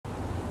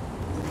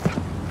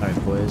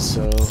Alright boys,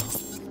 so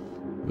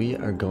we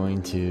are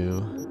going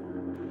to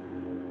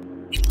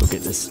go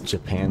get this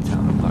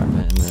Japantown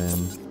apartment and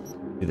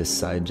then do this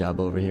side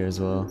job over here as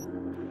well.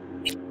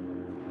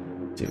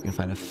 See if we can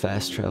find a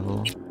fast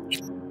travel. I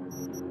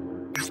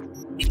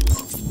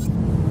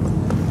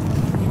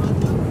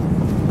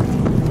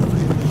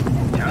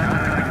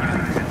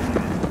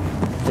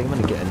think I'm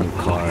gonna get a new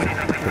car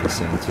pretty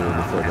soon too,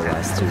 before the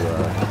last two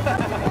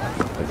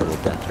like little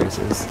death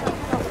races.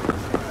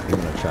 I'm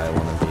gonna try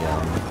one of the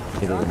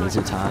either the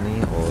Mizutani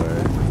or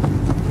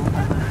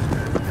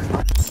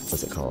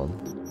what's it called?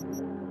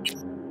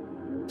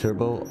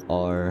 Turbo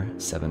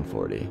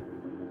R740. I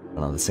don't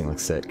know, this thing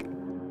looks sick.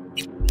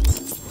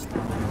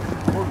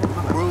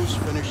 Bruce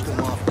finished him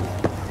off.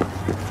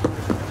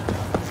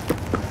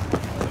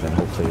 And then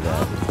hopefully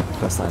that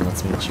quest line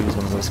lets me choose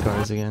one of those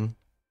cars again.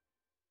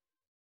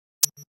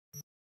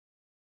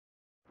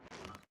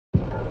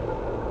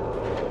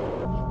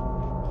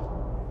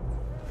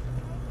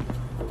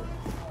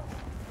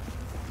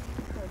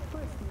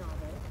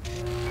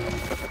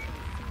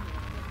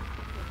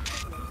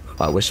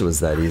 I wish it was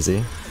that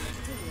easy.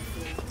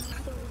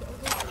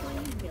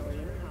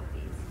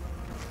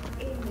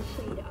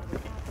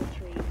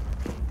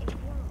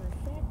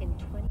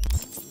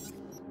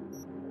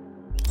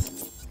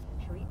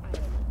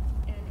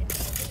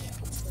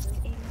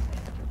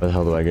 Where the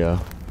hell do I go?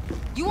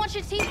 You want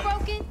your teeth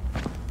broken?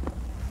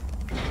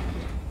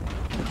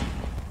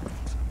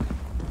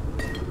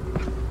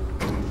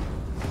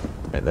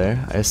 Right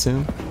there, I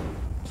assume.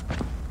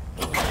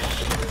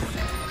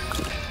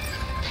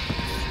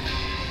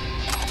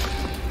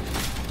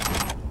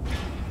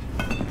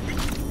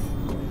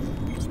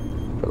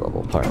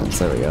 Apartments,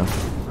 there we go.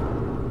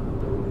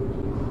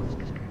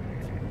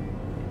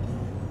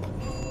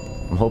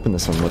 I'm hoping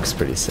this one looks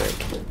pretty sick.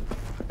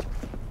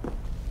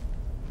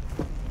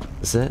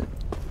 Is it?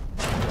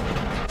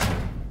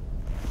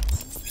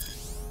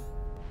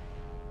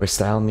 Where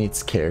style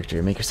meets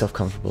character. Make yourself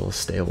comfortable,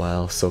 stay a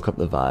while, soak up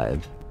the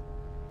vibe.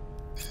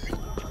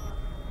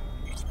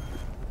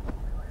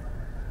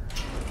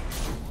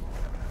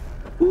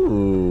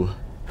 Ooh.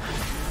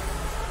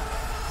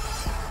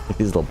 Like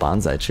these little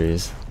bonsai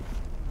trees.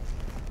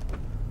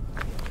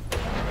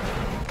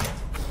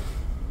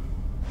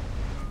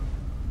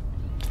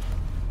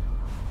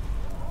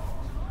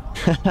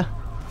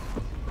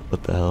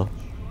 What the hell?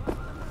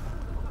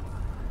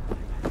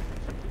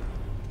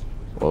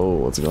 Whoa,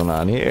 what's going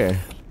on here?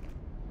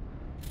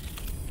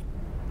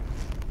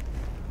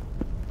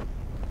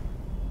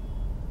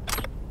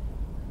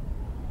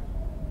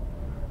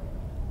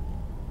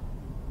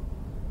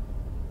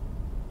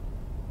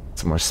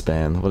 Some more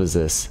spam. What is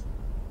this?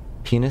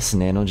 Penis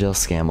nanogel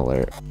scam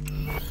alert.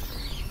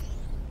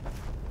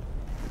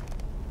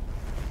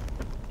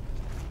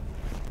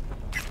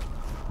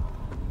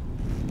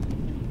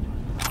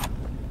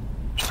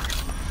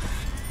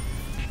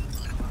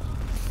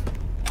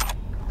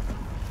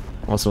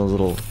 Also, those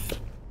little,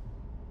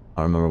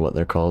 I don't remember what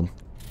they're called.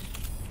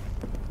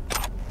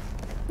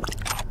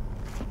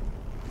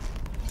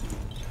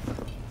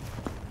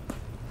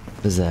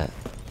 What is that?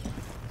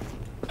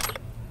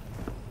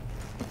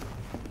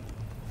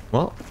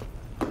 Well,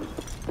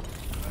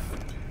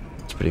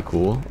 it's pretty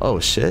cool. Oh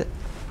shit.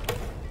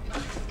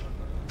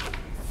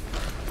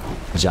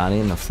 Johnny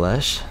in the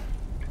flesh?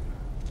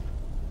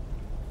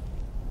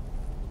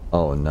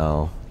 Oh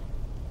no.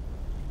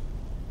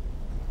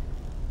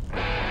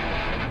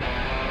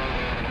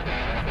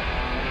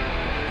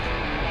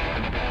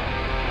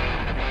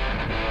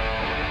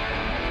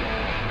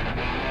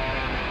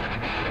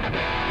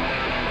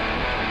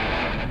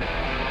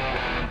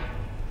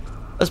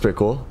 That's pretty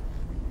cool.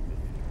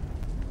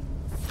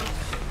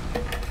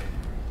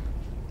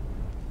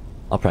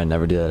 I'll probably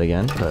never do that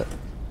again, but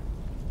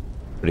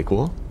pretty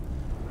cool.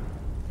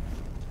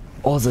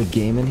 Oh, there's a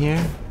game in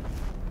here?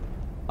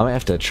 I might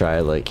have to try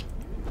like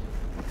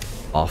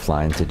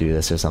offline to do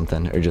this or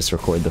something, or just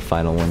record the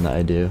final one that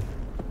I do,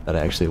 that I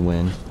actually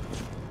win.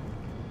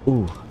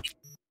 Ooh,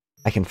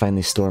 I can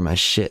finally store my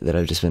shit that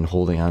I've just been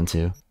holding on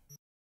to.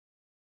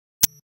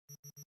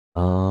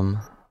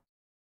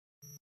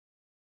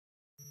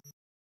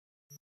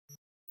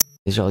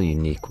 These are all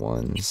unique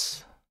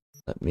ones.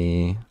 Let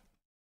me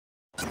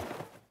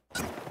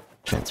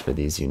transfer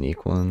these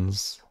unique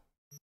ones.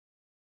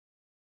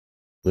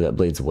 Ooh, that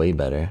blade's way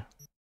better.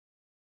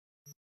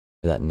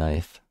 That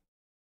knife.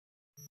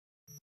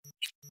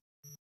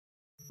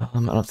 I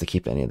don't have to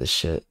keep any of this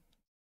shit.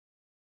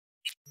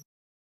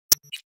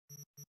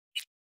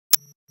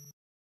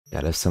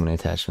 God, I have so many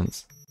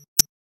attachments.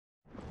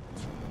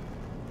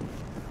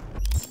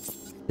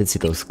 Did see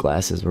those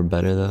glasses were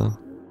better though.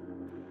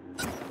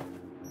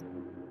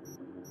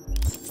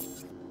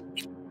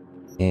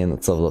 And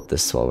let's level up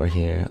this while we're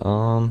here.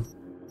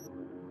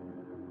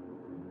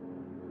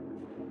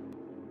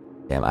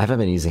 Damn, I haven't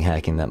been using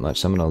hacking that much,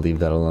 so I'm gonna leave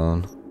that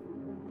alone.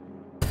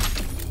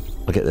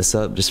 I'll get this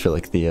up just for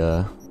like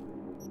the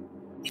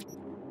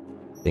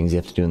things you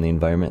have to do in the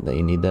environment that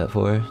you need that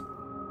for.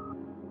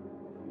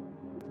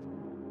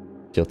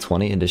 Deal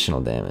 20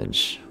 additional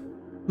damage.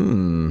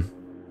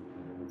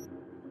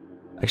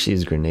 actually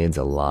use grenades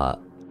a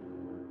lot.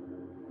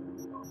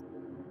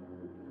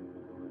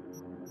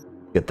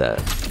 Get that.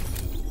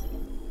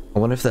 I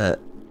wonder if that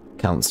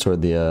counts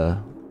toward the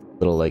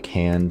little like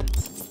hand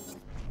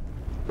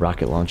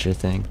rocket launcher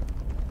thing.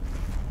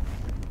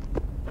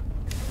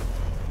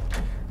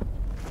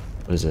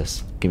 What is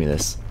this? Give me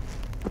this.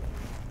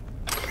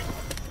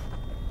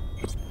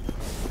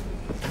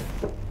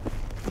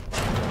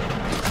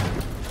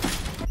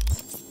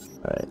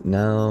 Alright,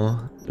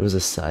 now there was a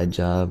side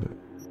job.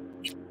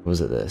 What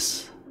was it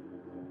this?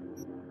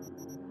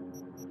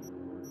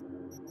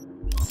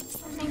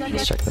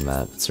 Let's check the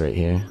map. It's right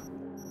here.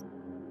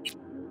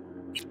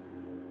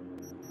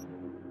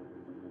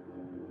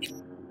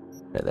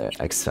 Right there,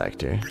 X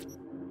Factor.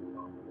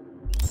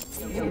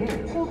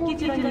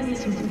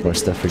 More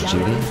stuff for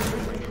Judy.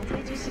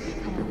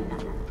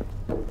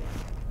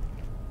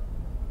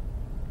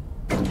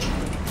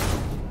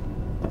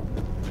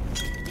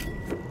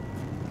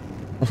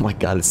 Oh my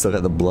god, it's still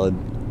got the blood.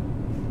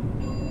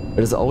 Or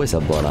does it always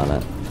have blood on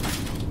it?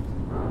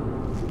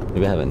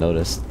 Maybe I haven't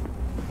noticed.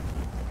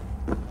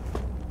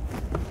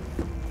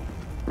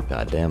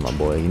 God damn, my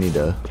boy, you need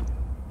to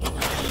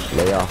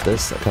lay off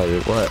this. I'll tell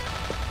you what.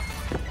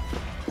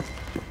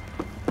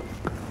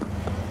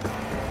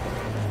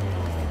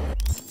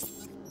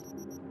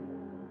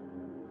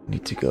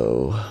 Need to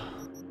go.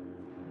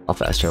 I'll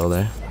fast travel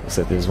there. Looks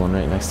like there's one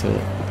right next to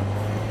it.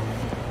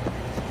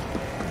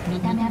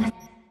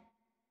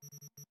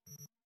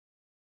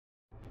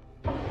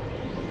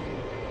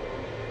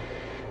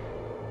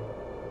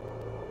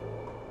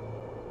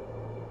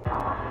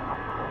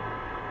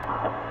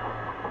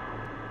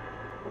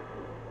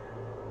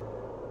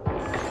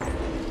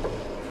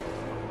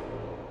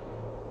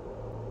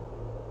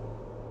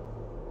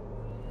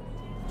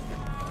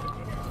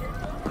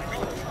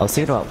 I was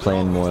thinking about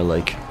playing more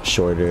like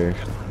shorter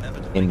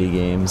indie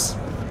games.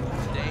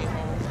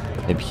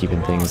 Maybe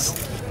keeping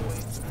things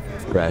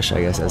fresh, I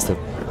guess, as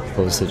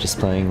opposed to just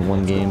playing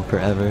one game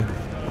forever.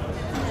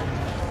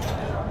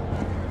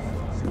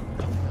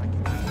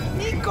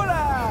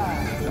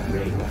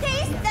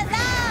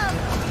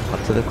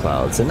 Up to the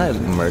clouds. Didn't I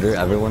murder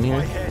everyone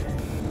here?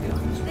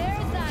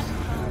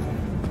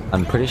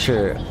 I'm pretty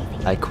sure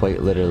I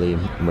quite literally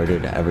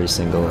murdered every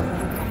single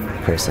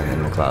person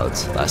in the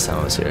clouds last time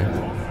I was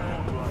here.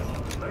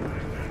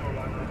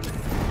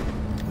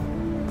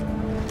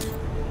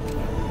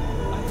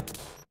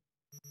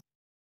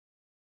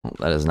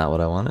 That is not what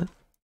I wanted.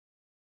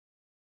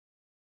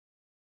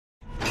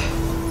 I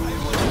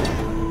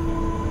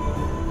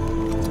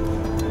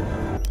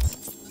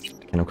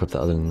can equip the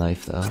other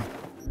knife though.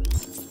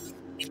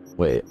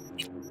 Wait.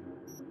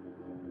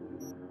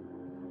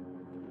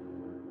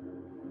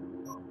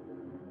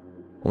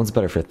 One's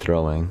better for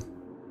throwing.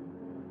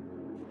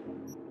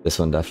 This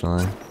one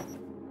definitely.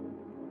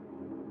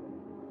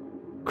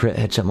 Crit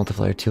headshot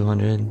multiplier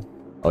 200.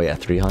 Oh yeah,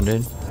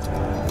 300.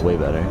 Way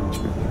better.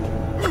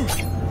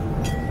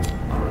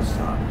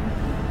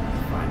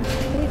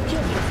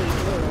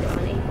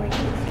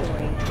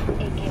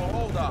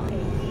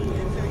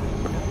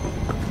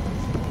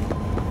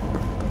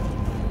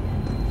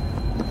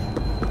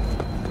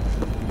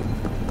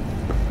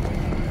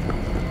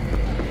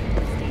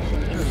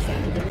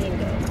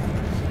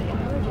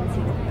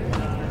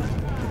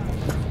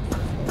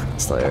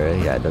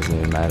 Area. Yeah, it doesn't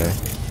even matter.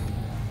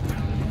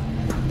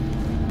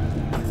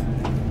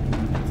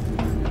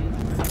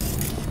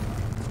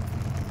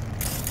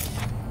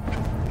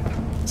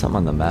 Something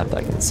on the map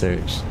I can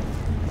search.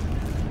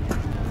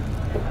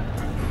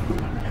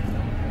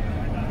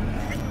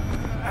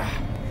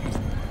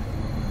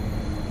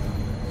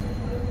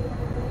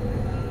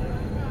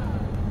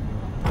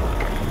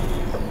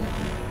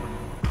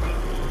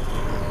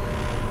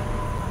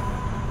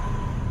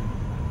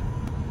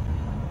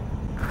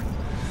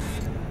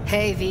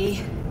 Hey,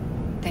 V.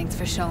 Thanks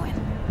for showing.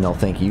 No,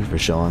 thank you for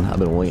showing. I've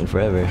been waiting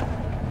forever.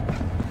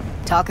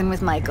 Talking with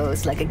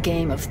Maiko's like a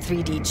game of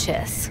 3D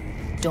chess.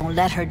 Don't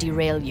let her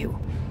derail you.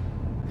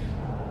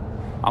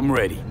 I'm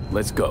ready.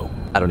 Let's go.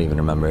 I don't even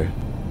remember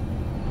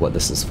what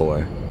this is for.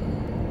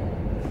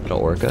 An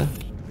orca?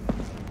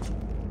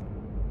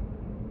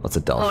 What's a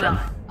dolphin? Hold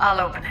on.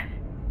 I'll open it.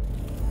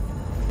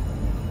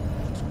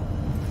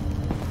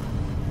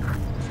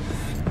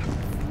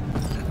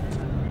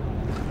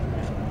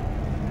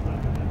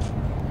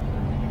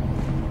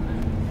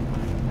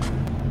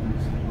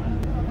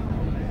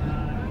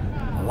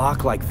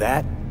 Lock like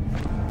that?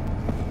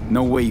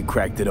 No way you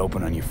cracked it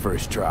open on your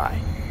first try.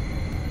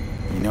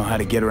 You know how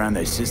to get around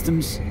their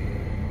systems?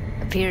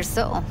 Appears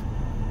so.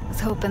 Was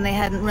hoping they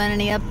hadn't run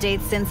any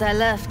updates since I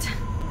left.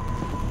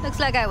 Looks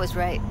like I was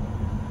right.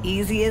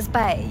 Easy as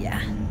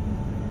paella.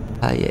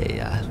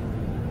 Paella.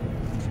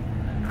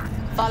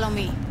 Follow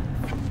me.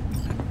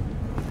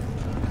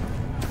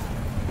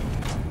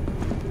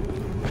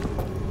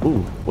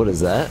 Ooh, what is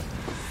that?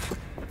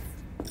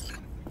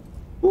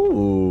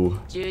 Ooh.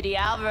 Judy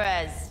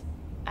Alvarez.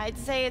 I'd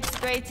say it's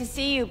great to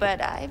see you,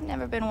 but I've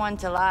never been one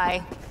to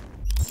lie.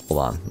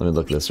 Hold on, let me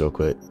look at this real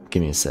quick.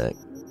 Give me a sec.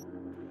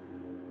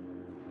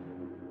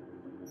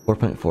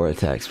 4.4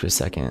 attacks per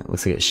second.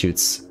 Looks like it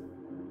shoots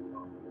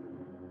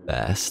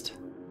fast.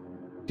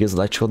 Deals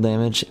electrical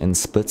damage and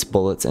splits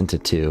bullets into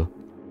two,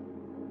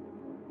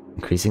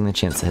 increasing the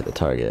chance to hit the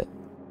target.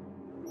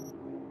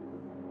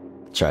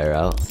 Try her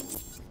out.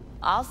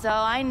 Also,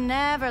 I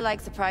never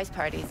like surprise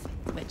parties,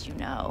 but you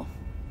know.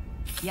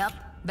 Yup,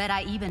 bet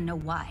I even know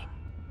why.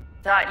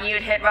 Thought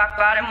you'd hit rock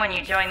bottom when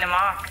you joined the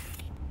Mox.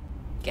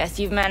 Guess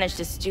you've managed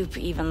to stoop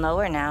even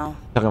lower now.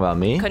 Talking about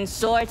me?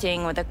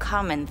 Consorting with a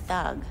common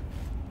thug.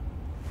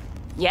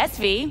 Yes,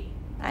 V.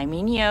 I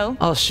mean you.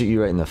 I'll shoot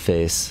you right in the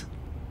face.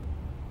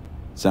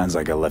 Sounds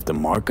like I left a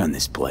mark on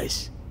this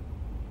place.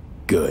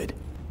 Good.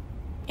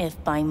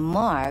 If by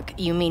mark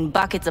you mean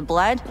buckets of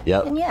blood,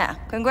 Yep. then yeah,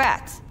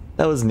 congrats.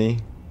 That was me.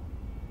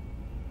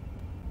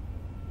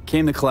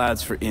 Came to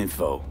Clouds for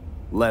info.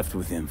 Left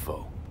with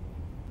info.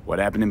 What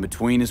happened in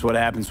between is what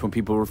happens when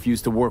people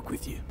refuse to work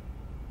with you.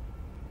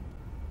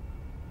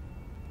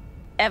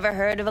 Ever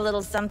heard of a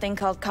little something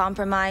called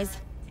compromise?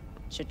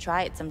 Should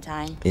try it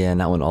sometime. Yeah,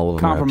 not when all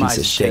of them are a piece of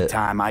Compromises take shit.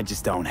 time I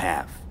just don't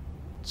have.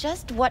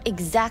 Just what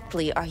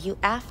exactly are you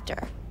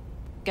after?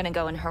 Gonna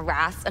go and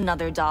harass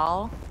another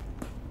doll?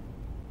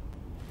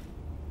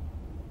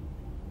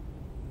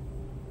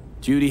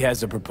 Judy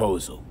has a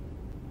proposal.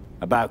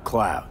 About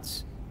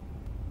Clouds.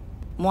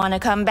 Wanna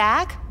come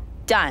back?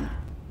 Done.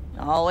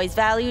 Always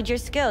valued your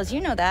skills,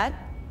 you know that.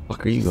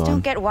 Fuck are you Just going?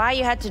 don't get why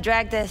you had to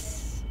drag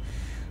this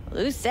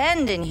loose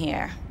end in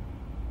here.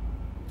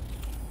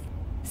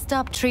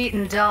 Stop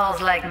treating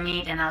dolls like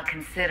meat and I'll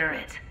consider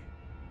it.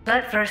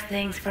 But first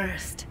things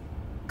first.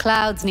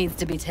 Clouds needs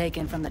to be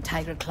taken from the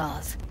Tiger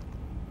Claws.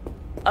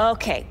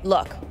 Okay,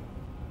 look.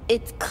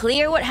 It's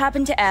clear what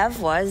happened to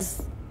Ev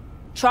was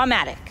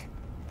traumatic.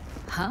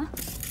 Huh?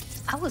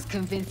 I was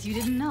convinced you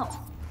didn't know.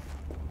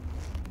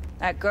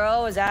 That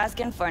girl was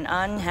asking for an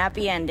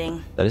unhappy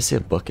ending. Did I see a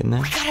book in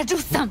there? We gotta do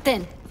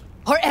something,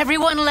 or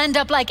everyone will end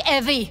up like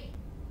Evie.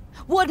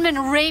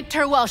 Woodman raped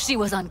her while she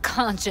was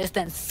unconscious,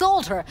 then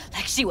sold her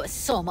like she was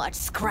so much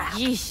scrap.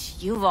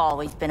 Yeesh, you've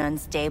always been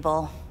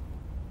unstable.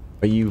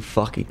 Are you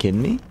fucking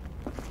kidding me?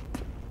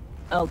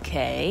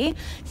 Okay,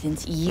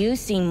 since you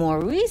seem more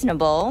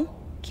reasonable,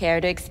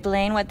 care to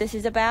explain what this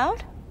is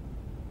about?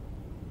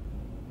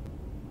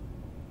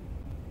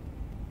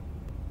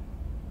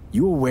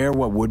 You aware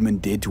what Woodman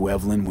did to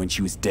Evelyn when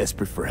she was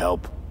desperate for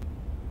help?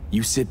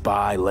 You sit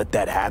by, let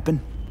that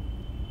happen?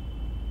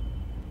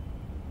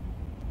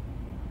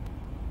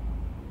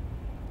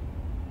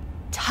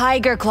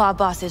 Tiger Claw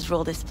bosses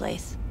rule this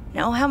place.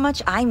 Know how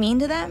much I mean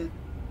to them?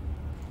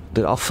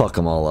 Dude, I'll fuck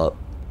them all up.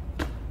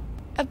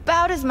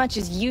 About as much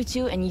as you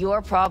two and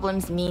your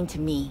problems mean to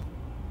me.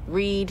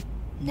 Read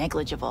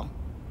negligible.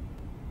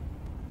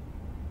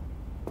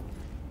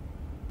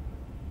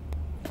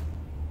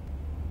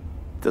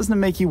 Doesn't it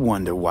make you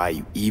wonder why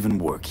you even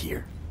work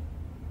here?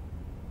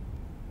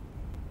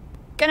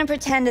 Gonna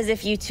pretend as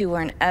if you two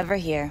weren't ever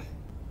here.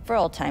 For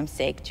old time's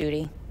sake,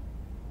 Judy.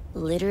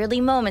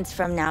 Literally moments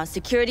from now,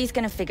 security's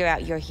gonna figure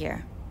out you're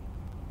here.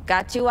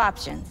 Got two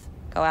options.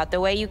 Go out the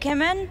way you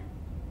came in,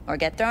 or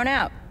get thrown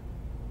out.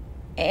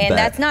 And Bet.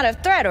 that's not a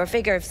threat or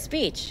figure of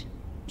speech.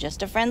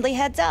 Just a friendly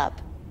heads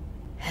up.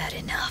 Had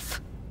enough.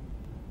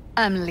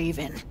 I'm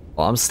leaving.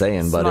 Well, I'm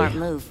staying, buddy. Smart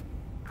move.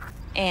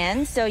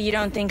 And so you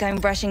don't think I'm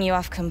brushing you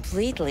off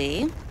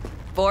completely,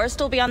 Forrest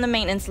will be on the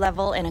maintenance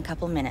level in a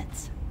couple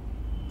minutes.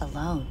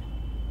 Alone.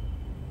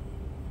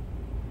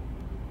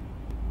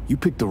 You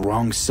picked the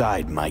wrong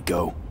side,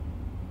 Maiko.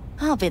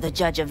 I'll be the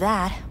judge of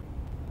that.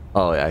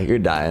 Oh yeah, you're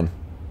dying.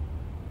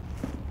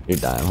 You're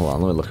dying. Hold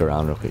on, let me look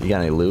around real quick. You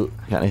got any loot?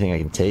 Got anything I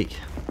can take?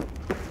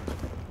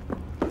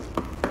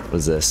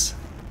 What's this?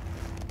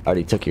 I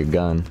already took your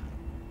gun.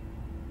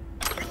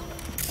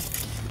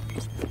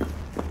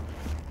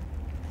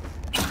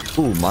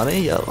 Ooh,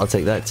 money? Yep, I'll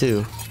take that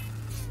too.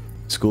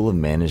 School of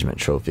Management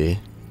trophy.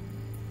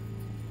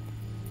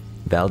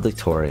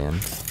 Valedictorian.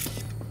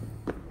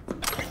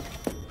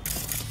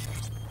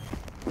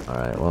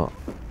 Alright, well,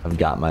 I've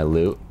got my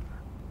loot.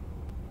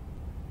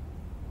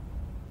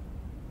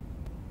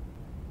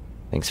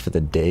 Thanks for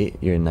the date.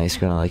 You're a nice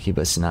girl, I like you,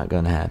 but it's not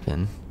gonna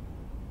happen.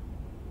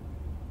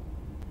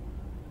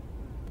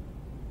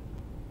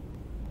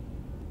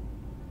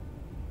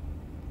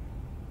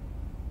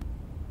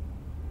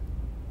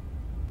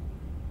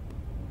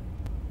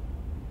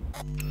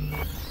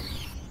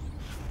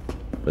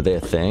 Were they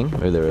a thing?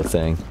 Or they were a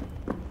thing?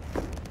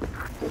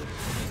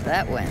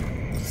 That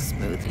went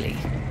smoothly.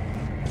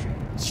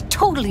 She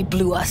totally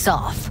blew us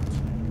off.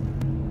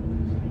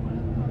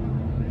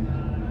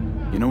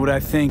 You know what I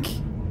think?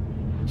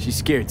 She's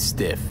scared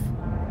stiff.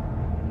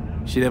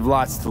 She'd have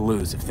lots to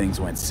lose if things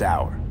went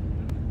sour.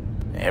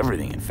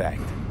 Everything, in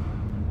fact.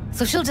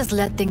 So she'll just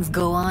let things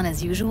go on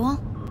as usual?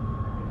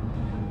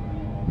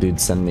 Dude,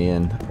 send me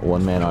in.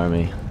 One-man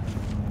army.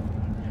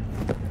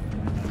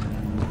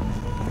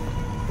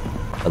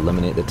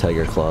 Eliminate the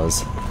tiger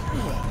claws.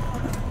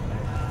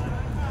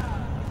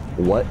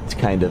 What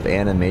kind of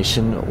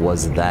animation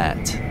was that?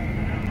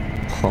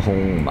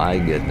 Oh my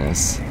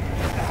goodness.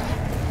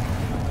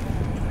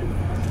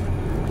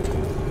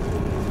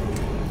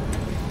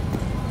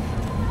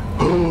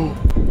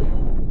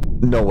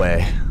 No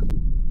way.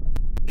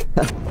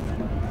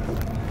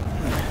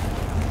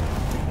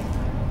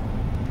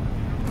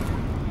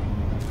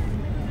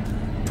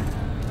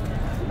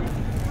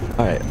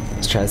 Alright,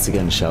 let's try this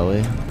again, shall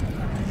we?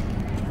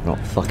 Don't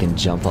fucking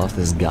jump off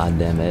this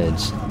goddamn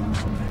edge.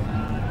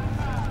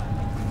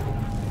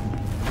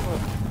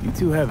 You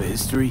two have a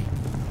history?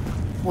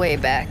 Way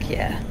back,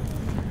 yeah.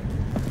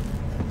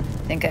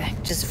 Think I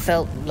just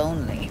felt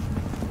lonely.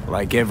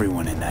 Like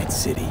everyone in Night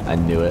City. I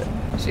knew it.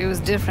 She was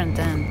different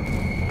then.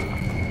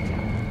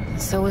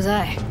 So was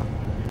I.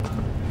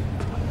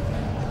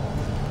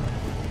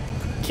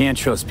 Can't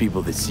trust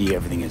people that see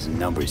everything as a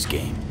numbers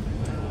game.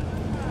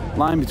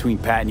 Line between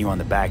patting you on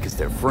the back as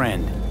their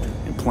friend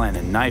and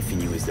planning on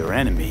knifing you as their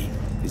enemy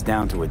is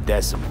down to a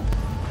decimal.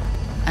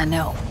 I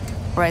know.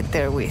 Right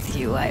there with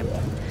you.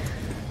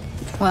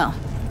 Well,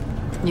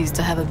 used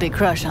to have a big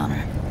crush on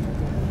her.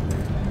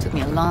 Took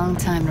me a long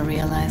time to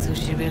realize who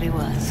she really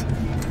was.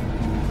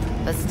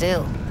 But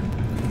still,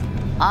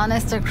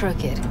 honest or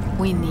crooked,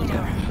 we need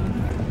her.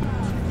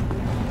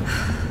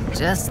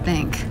 Just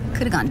think,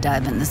 could have gone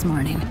diving this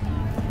morning.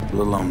 A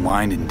little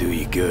unwinding do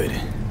you good.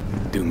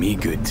 Do me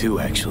good too,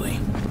 actually.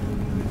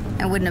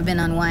 I wouldn't have been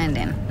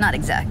unwinding, not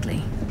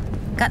exactly.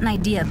 Got an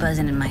idea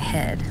buzzing in my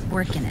head,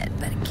 working it,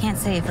 but I can't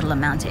say if it'll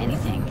amount to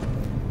anything.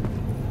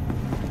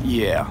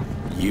 Yeah,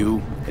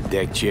 you, a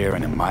deck chair,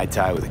 and a Mai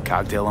Tai with a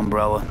cocktail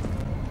umbrella.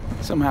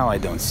 Somehow I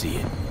don't see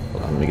it.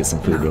 Hold on, let me get some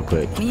food real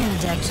quick. Me and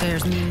the deck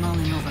chairs, me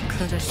mulling over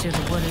coulda, shoulda,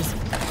 wouldas.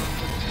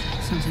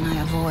 Something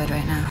I avoid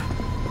right now.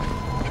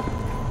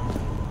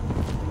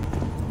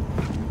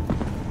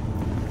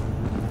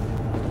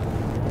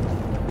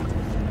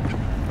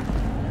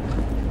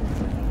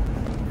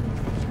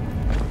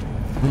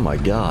 Oh my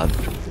god.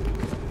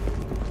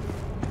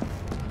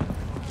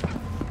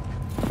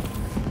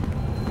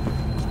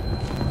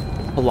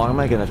 How long am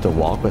I gonna have to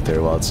walk with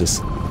her while it's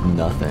just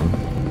nothing?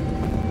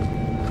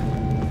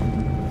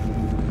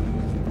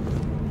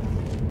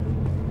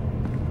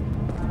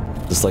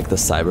 Just like the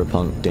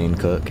Cyberpunk Dane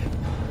Cook.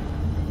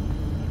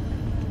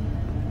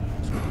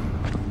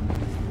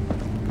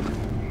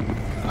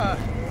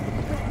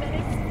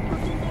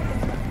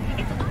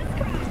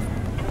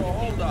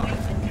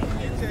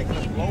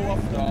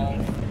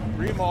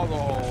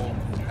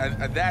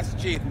 And that's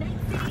cheap.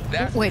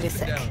 Wait a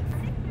sec.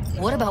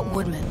 What about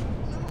Woodman?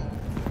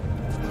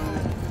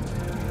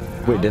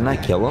 Wait, didn't I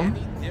kill him?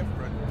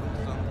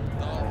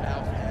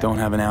 Don't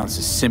have an ounce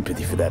of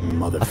sympathy for that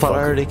motherfucker. I thought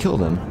I already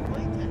killed him.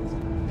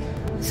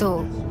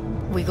 So,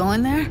 we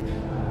going there?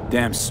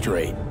 Damn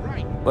straight.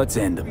 Let's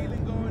end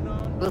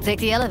him. We'll take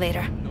the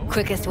elevator.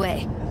 Quickest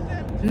way.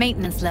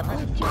 Maintenance level.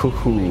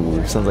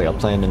 Ooh, sounds like a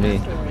plan to me.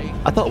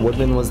 I thought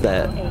Woodman was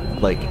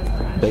that, like,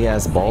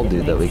 big-ass bald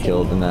dude that we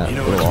killed in that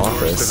little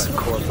office. A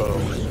corpo.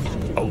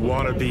 A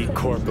wannabe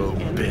corpo,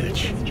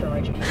 bitch.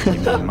 You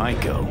mean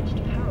Maiko?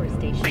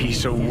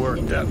 Piece of work,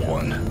 that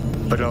one.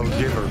 But I'll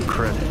give her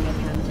credit.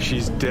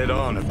 She's dead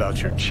on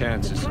about your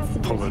chances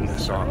of pulling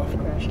this off.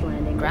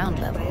 Ground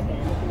level.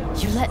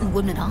 You letting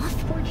Woodman off?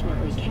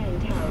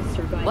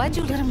 Why'd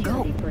you let him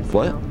go?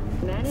 What?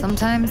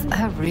 Sometimes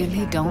I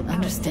really don't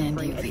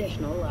understand you, V.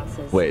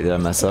 Wait, did I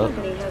mess up?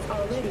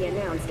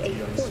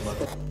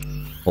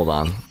 Hold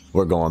on.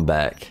 We're going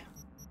back.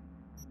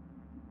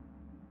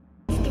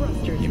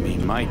 You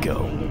mean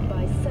Maiko?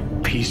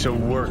 Piece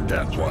of work,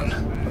 that one.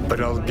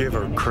 But I'll give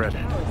her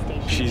credit.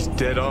 She's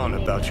dead on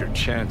about your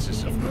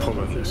chances of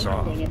pulling this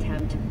off.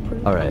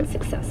 Alright.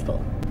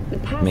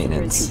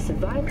 Maintenance. I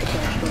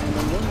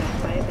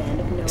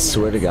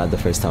swear to God the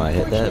first time I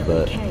hit that,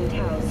 but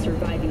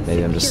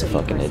maybe I'm just a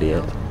fucking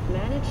idiot.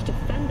 Managed to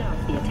fend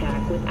off the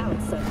attack without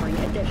suffering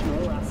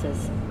additional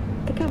losses.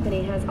 The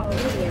company has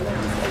already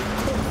announced a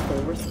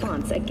forceful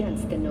response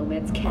against the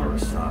Nomads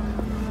camp.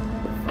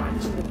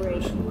 After the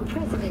break,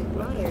 President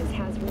Myers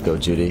has Go,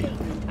 Judy.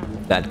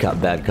 Bad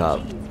cop, bad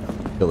cop.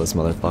 Kill this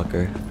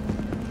motherfucker.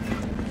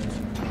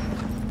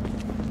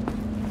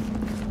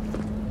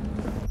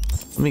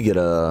 Let me get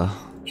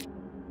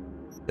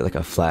like a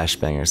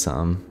flashbang or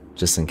something,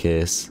 just in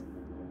case.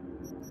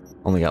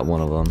 Only got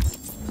one of them.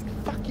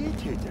 Fuck you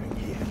two doing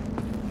here?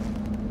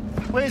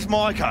 Where's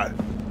Maiko?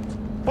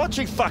 Why'd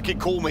she fucking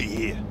call me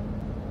here?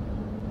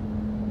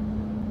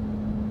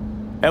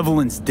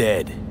 Evelyn's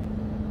dead.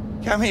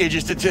 Come here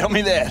just to tell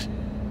me that?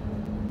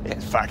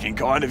 It's fucking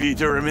kind of you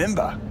to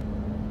remember.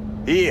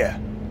 Here.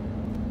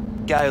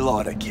 Go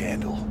light a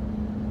candle.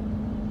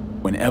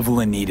 When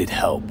Evelyn needed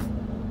help,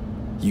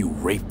 you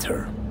raped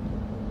her.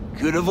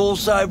 Could have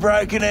also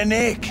broken her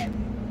neck.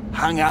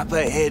 Hung up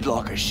her head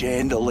like a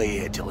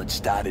chandelier till it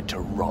started to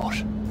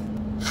rot.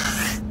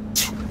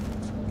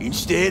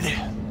 Instead,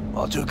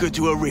 I took her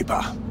to a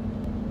ripper.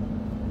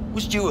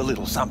 Was due a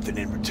little something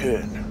in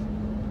return.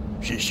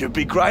 She should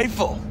be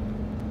grateful.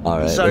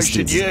 Alright, So this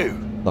should dude's you.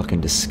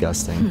 fucking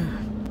disgusting.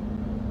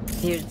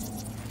 You're...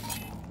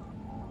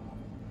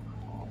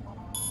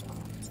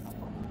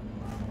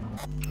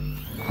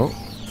 Oh.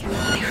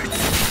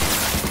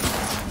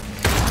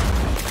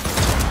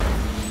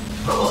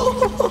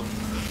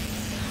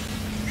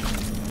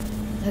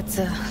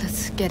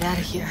 Let's get out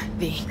of here,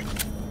 V.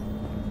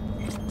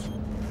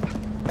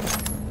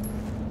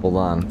 Hold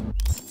on.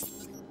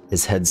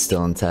 His head's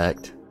still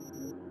intact.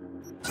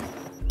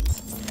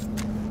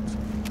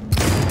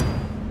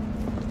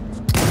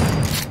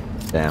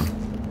 Damn.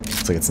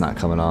 Looks like it's not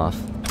coming off.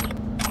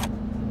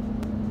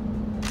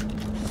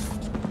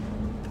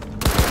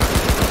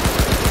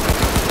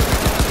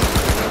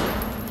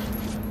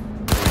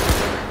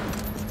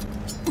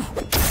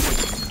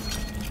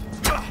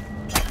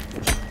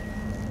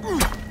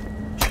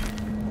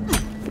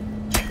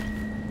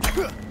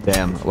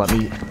 Damn, let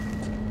me...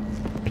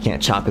 I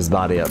can't chop his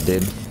body up,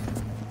 dude.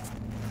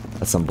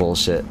 That's some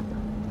bullshit.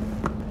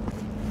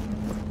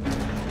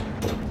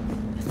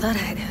 Thought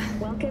I'd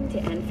Welcome to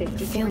N54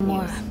 feel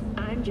more. News.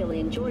 I'm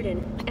Jillian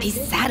Jordan. And Be this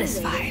is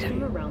satisfied. the latest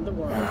from around the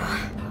world.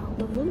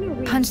 The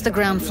Luna Punch the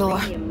ground floor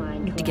uranium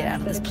mine to get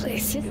out of this collapse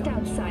place. Just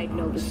outside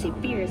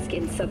Novosibirsk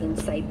in southern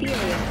Siberia.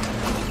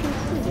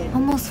 concluded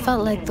almost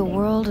felt like the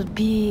world would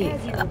be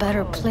a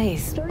better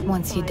place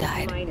once you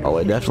died. Oh,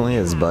 it definitely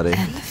is, buddy.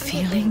 And the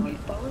feeling,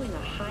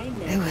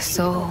 it was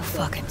so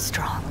fucking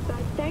strong. But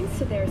thanks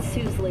to their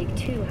Suez Lake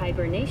 2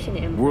 hibernation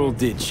implant, World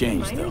did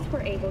change, though. miners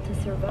were able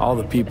to survive All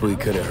the people he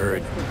without could have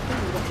hurt, access to food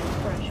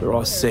and fresh they're all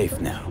water safe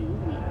for now. 2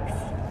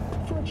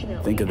 weeks.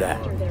 Fortunately, Think of that.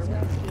 after their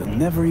rescue, They'll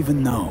never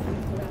even know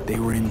they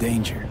were in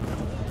danger.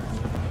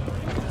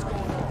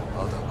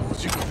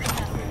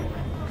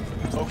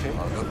 Okay,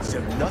 there's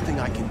nothing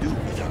I can do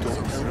if you don't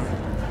tell me.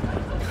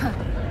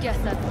 Guess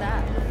that's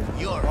that.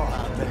 You're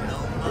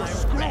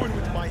screwing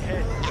with my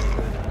head.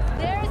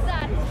 There's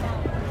that.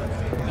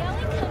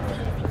 Yelling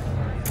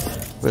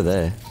comes Where are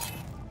they?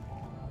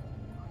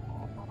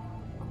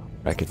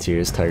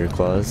 Racketeers, Tiger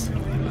Claws.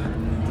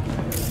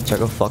 Should I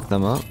go fuck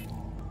them up?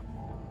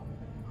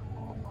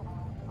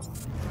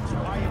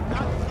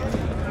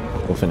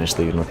 We'll finish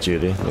leaving with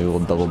Judy. Maybe we'll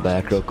double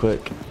back real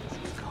quick.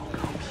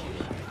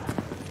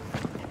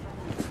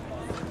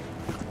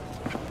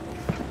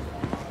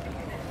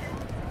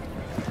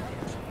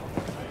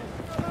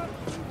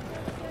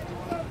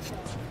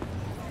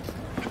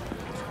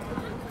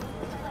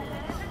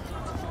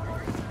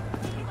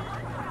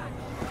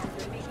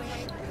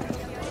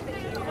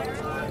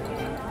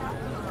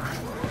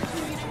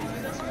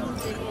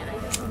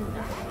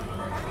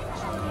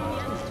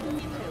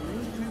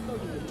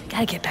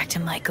 Gotta get back to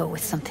Maiko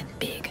with something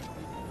big.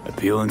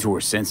 Appealing to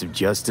her sense of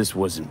justice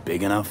wasn't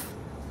big enough?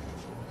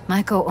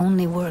 Maiko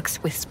only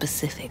works with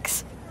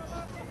specifics.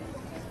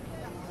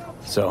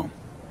 So,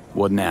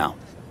 what now?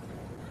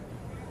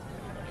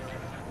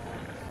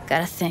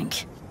 Gotta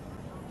think.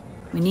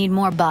 We need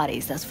more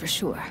bodies, that's for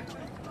sure.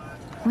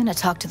 I'm gonna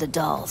talk to the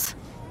dolls.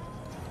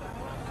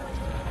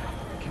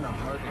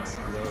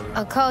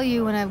 I'll call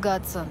you when I've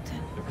got something.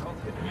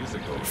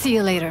 See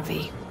you later,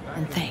 V.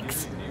 And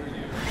thanks.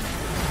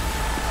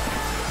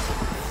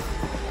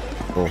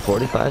 Well,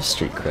 45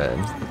 street cred.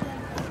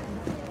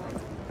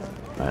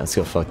 Alright, let's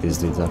go fuck these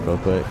dudes up real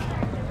quick.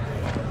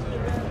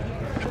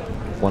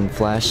 One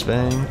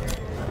flashbang.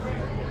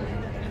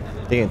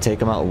 They can take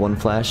them out with one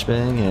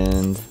flashbang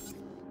and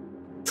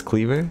it's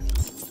cleaver.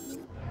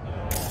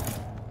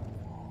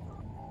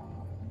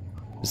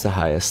 It's the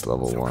highest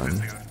level one.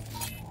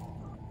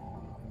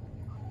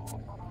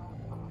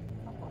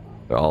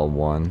 They're all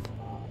one.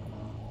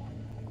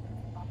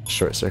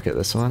 Short circuit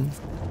this one.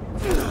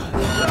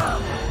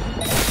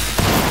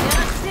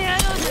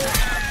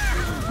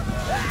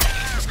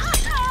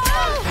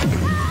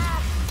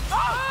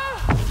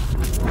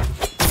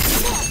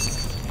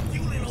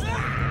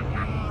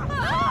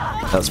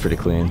 That was pretty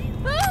clean.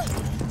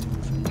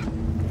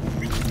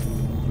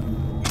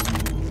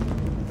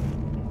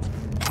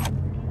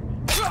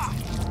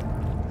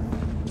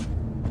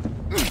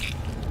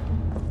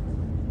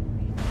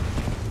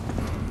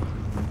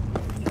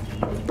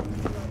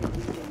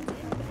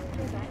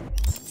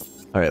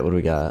 Alright, what do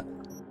we got?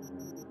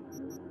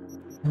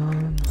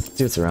 Let's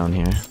see what's around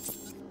here.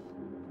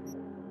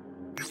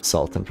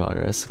 Assault in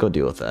progress. Go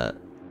deal with that.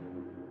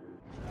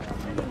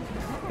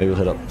 Maybe we'll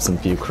hit up some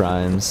few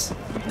crimes.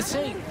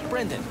 Say,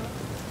 Brendan,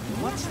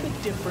 what's the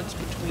difference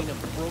between a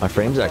broken... My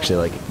frame's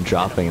actually like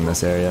dropping in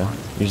this area.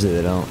 Usually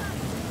they don't.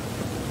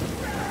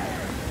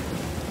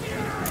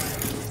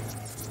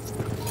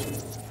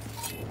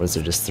 Was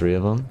there just 3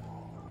 of them?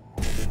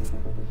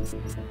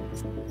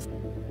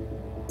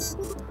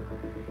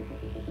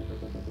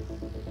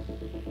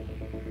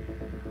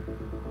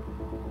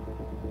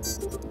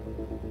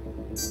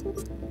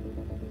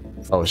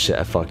 Oh shit,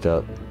 I fucked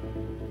up.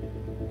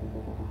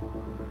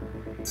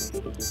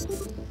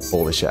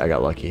 Holy shit, I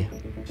got lucky.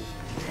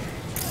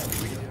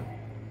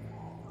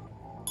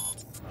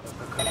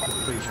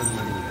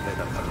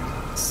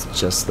 It's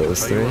just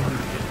those 3?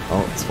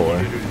 Oh, it's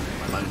 4.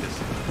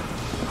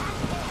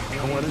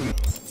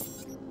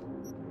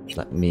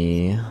 Let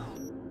me...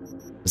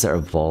 Is that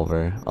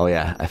revolver? Oh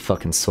yeah, I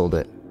fucking sold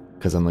it.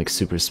 Because I'm like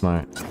super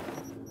smart.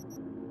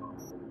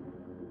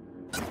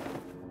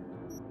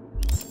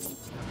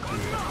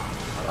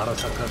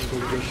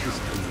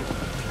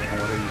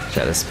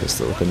 Try this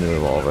pistol with a new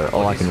revolver.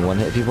 Oh, I can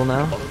one-hit people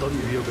now?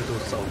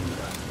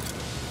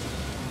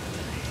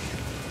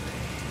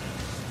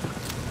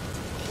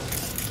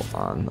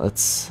 on,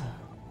 let's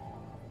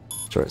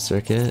short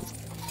circuit,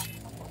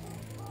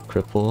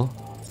 cripple.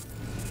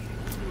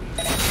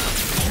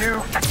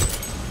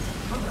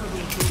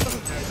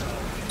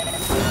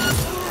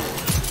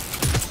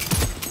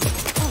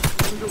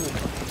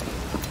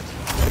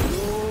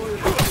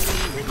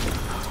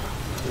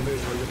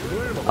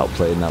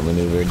 Outplayed, not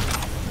maneuvered.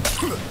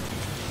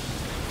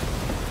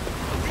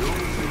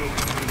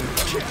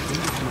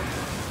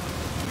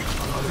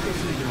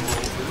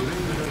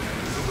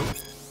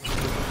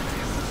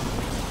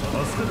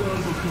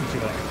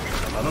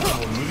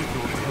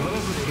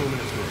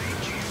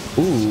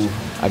 Ooh,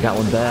 I got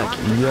one back.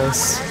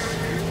 Yes.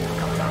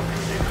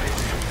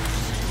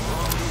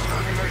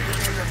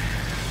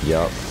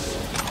 Yup.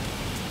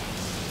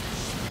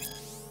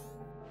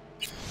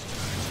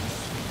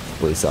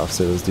 Police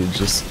officer, this dude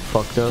just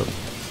fucked up.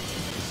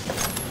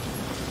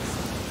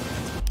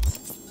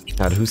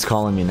 God, who's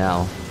calling me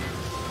now?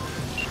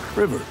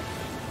 River.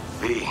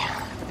 V,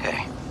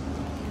 hey.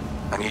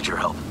 I need your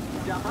help.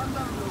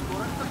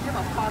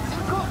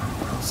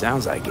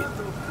 Sounds like it.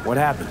 What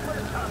happened?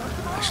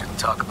 I shouldn't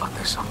talk about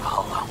this on the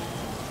holo.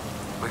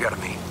 We gotta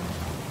meet.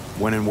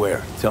 When and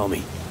where? Tell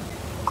me.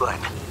 Glenn,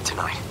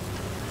 tonight.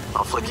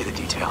 I'll flick you the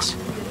details.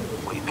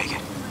 Will you make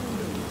it?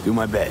 Do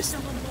my best.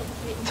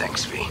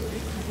 Thanks, V.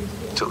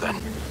 Till then.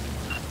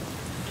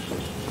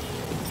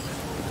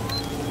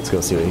 Let's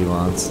go see what he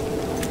wants.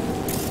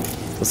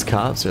 Those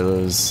cops or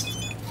those...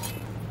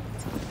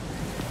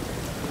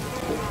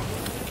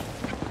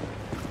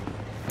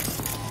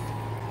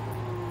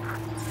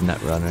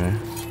 Netrunner.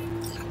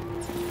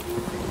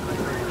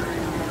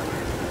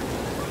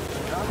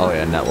 Oh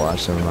yeah,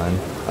 Netwatch, never mind.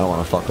 I don't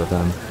want to fuck with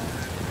them.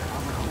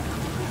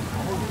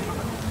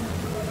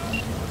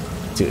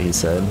 See what he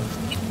said.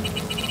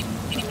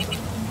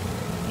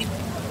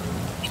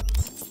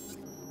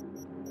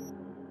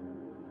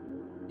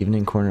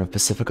 Evening corner of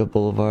Pacifica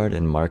Boulevard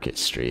and Market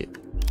Street.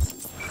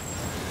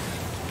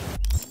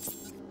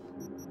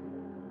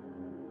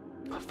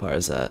 How far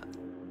is that?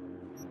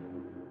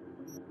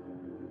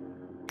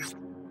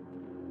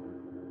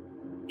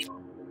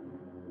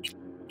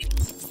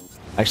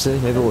 Actually,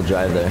 maybe we'll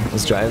drive there.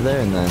 Let's drive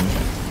there and then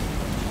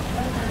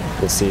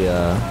we'll see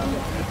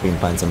if we can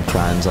find some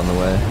crimes on the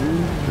way.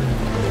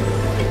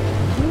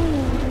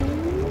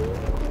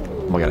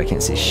 Oh my god, I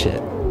can't see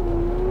shit.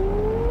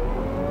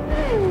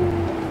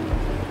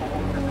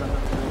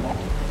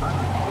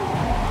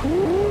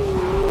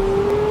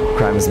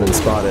 Crime has been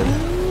spotted.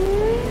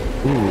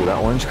 Ooh, that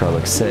orange car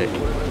looks sick.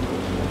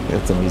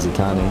 Got some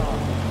Mizutani.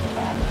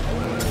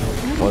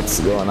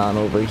 What's going on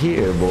over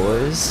here,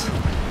 boys?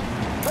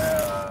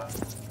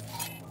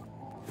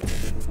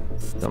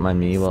 Don't mind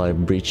me while I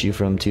breach you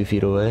from 2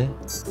 feet away.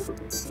 Let's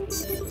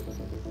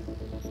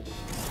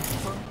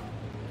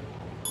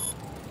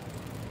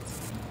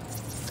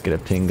get a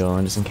ping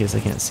going just in case I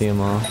can't see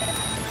them all.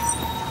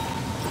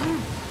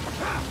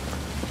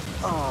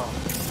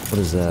 What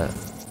is that?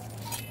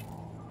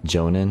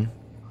 Jonin?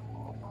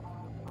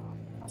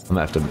 I'm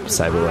gonna have to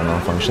cyber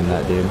malfunction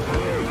that dude.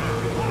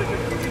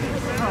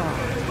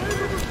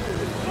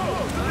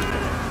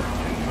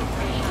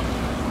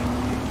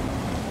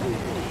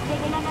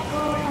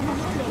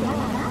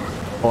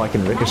 Oh, I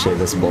can ricochet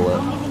this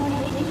bullet.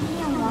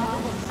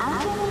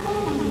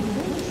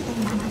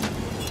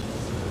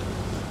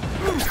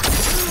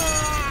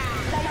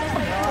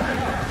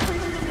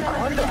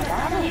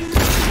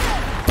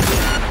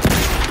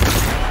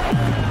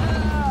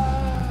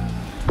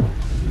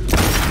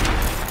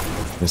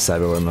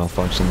 Cyberware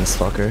malfunction this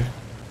fucker.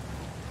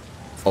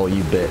 Oh,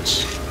 you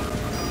bitch.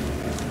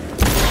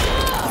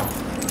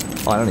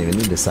 Oh, I don't even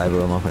need the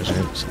cyberware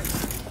malfunction.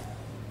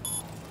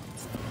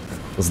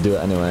 Let's do it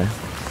anyway.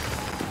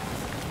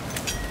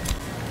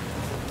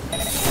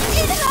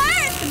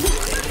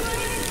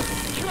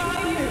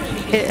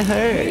 It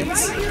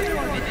hurts!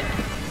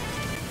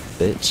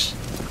 Bitch.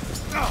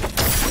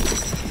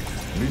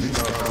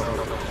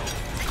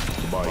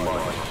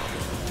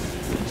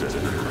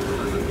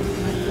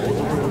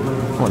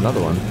 Oh,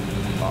 another one.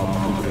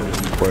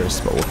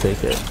 Worse, but we'll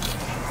take it.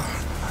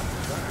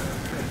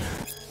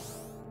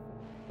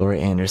 Lori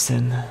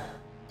Anderson.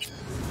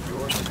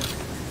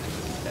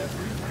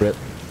 Rip.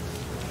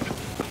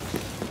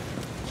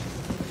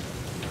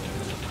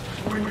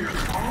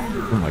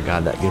 Oh my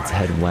god, that gets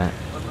head wet.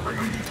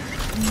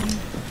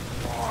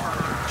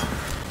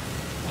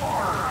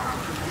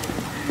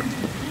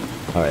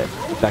 Alright,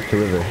 back to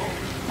river.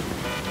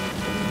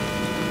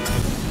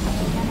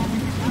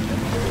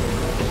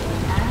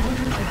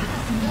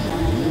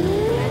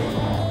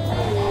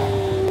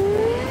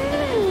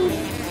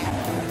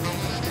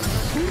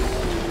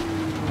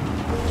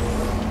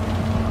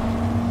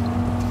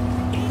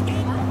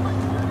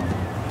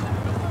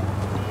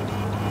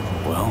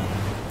 Well,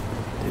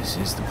 this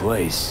is the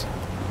place.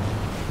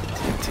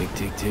 Tick, tick,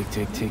 tick, tick,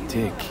 tick, tick,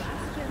 tick.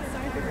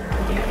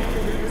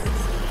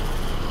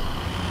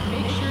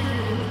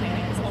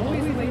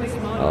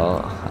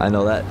 Oh, I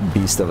know that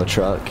beast of a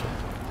truck.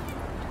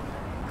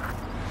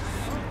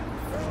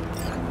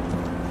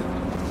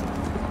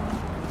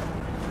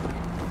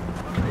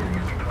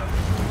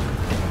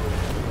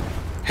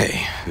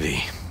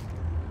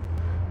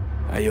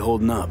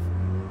 holding up?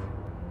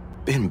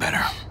 Been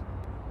better.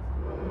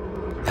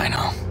 I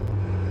know.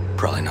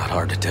 Probably not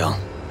hard to tell.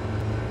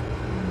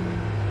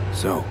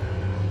 So,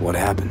 what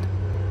happened?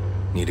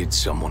 Needed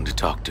someone to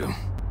talk to.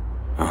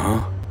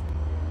 Uh-huh.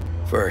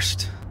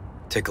 First,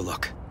 take a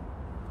look.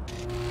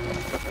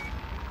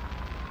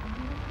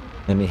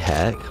 Let me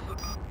hack.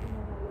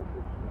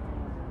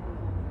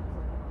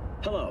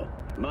 Hello,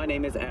 my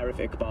name is Arif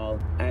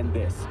Iqbal, and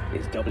this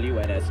is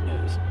WNS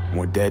News.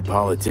 More dead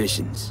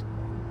politicians.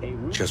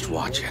 Just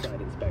watch it.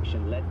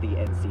 Inspection led the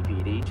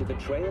NCPD to the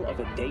trail of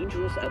a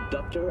dangerous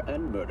abductor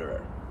and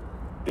murderer.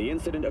 The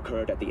incident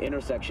occurred at the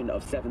intersection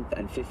of 7th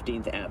and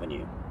 15th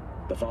Avenue.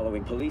 The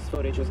following police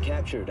footage was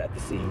captured at the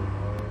scene.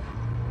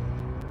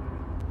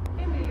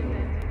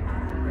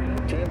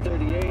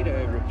 1038,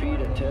 I repeat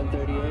at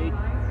 1038.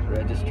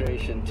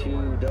 Registration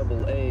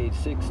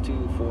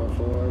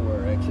 2886244.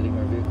 We're exiting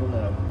our vehicle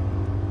now.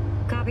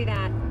 Copy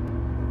that.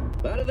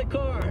 Out of the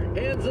car!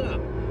 Hands up!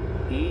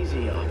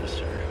 Easy,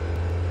 officer.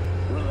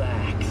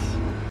 Relax.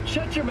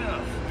 Shut your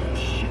mouth! Oh,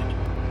 shit.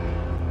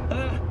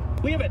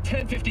 We have a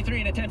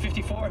 1053 and a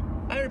 1054.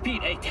 I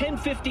repeat, a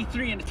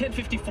 1053 and a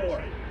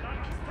 1054.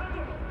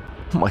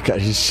 Oh my god,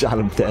 he shot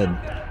him dead.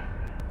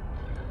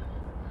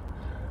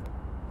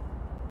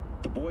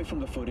 The boy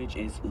from the footage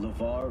is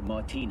LeVar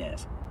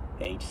Martinez,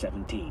 age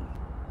 17.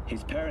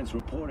 His parents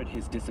reported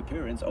his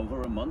disappearance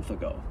over a month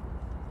ago.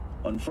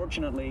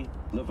 Unfortunately,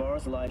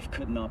 LeVar's life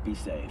could not be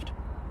saved.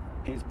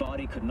 His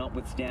body could not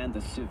withstand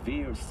the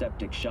severe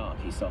septic shock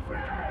he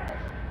suffered.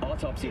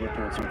 Autopsy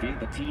reports revealed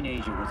the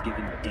teenager was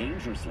given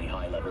dangerously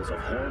high levels of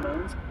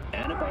hormones,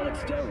 anabolic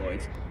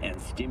steroids, and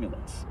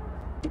stimulants.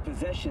 The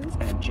possessions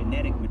and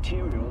genetic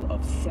material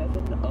of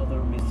 7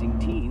 other missing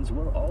teens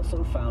were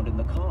also found in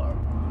the car,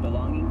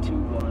 belonging to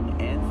one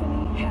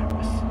Anthony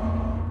Harris.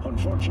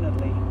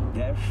 Unfortunately,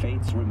 their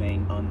fates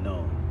remain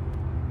unknown.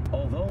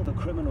 Although the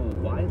criminal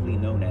widely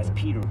known as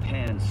Peter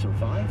Pan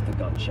survived the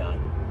gunshot,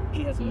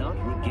 he has not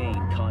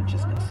regained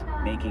consciousess,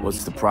 making...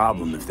 What's the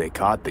problem if they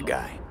caught the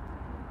guy?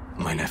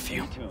 My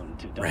nephew,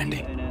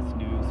 Randy,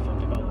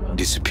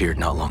 disappeared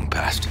not long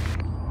past.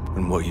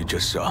 And what you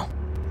just saw,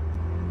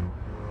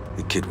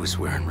 the kid was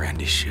wearing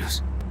Randy's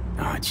shoes.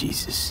 Ah,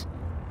 Jesus.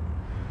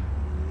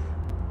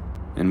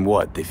 And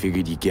what, they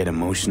figured you'd get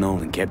emotional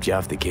and kept you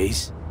off the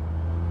case?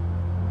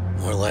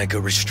 More like a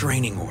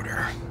restraining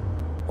order.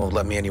 Won't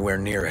let me anywhere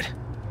near it.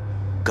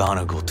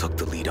 Gonigal took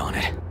the lead on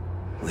it.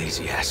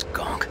 Lazy-ass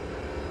gonk.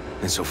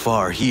 And so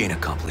far, he ain't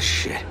accomplished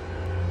shit.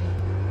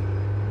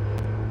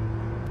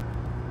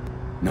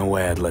 No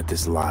way I'd let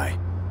this lie.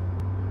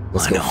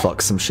 Let's go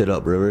fuck some shit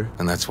up, River.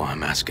 And that's why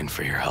I'm asking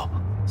for your help.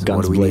 So Guns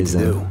what do we need to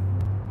blazing. do?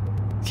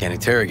 Can't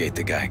interrogate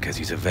the guy because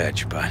he's a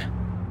veg, but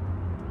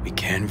we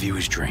can view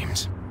his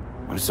dreams.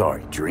 I'm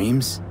sorry,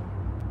 dreams?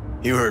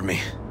 You heard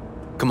me.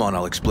 Come on,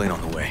 I'll explain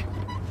on the way.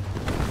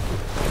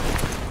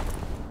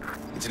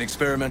 It's an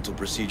experimental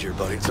procedure,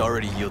 but it's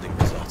already yielding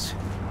results.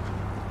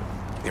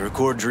 They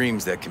record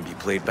dreams that can be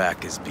played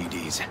back as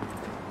BDs.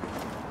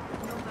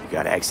 You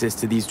got access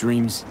to these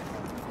dreams?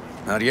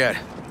 Not yet,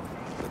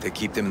 but they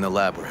keep them in the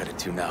lab we're headed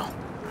to now.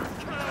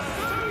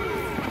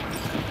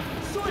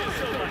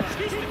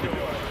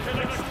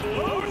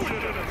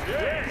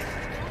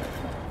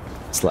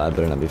 This lab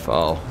better not be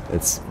fall. Oh,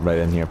 it's right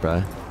in here,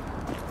 probably.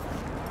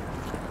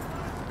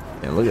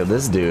 And look at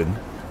this dude.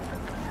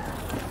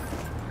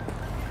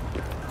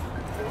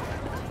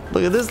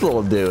 Look at this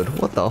little dude.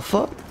 What the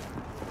fuck?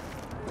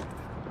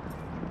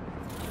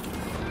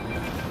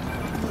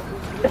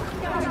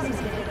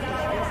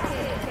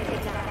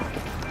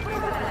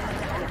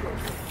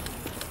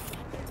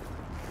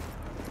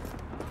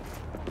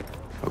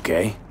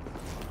 Okay.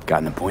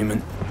 Got an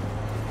appointment?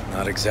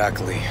 Not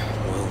exactly.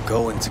 We'll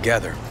go in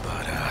together,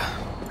 but,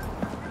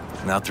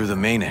 not through the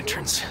main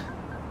entrance.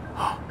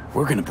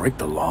 We're gonna break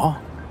the law?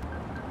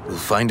 We'll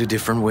find a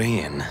different way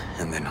in,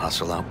 and then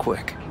hustle out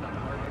quick.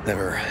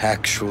 Never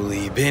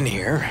actually been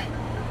here,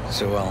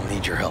 so I'll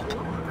need your help.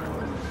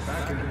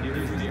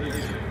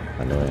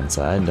 Find a way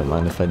inside, don't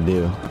mind if I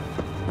do.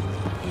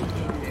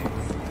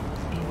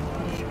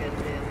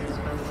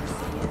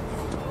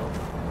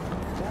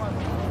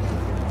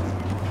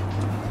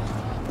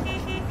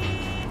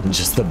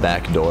 Just the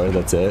back door,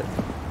 that's it.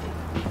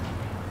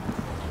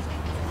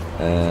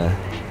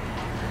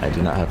 I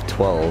do not have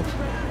 12.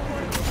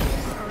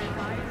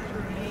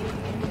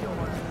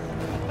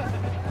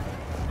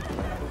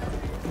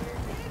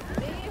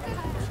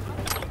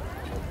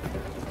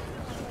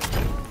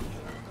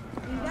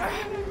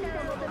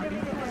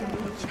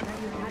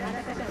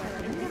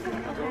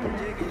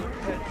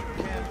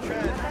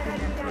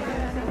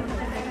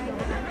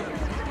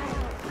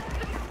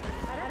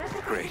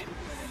 Great.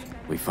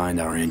 We find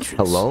our entrance.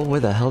 Hello? Where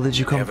the hell did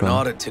you We come have from? an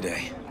audit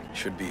today.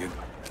 Should be a...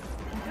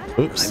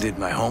 Oops. I did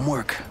my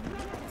homework.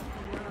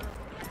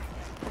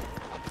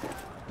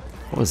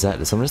 What was that?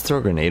 Did someone just throw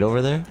a grenade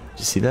over there? Did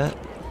you see that?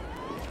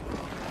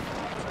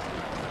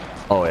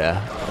 Oh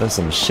yeah, there's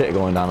some shit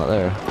going down out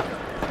there.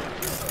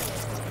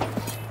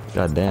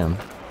 God damn.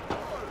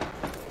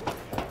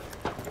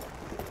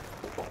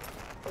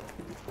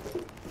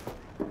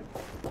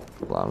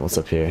 Hold on, what's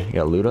up here? You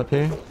got loot up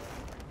here?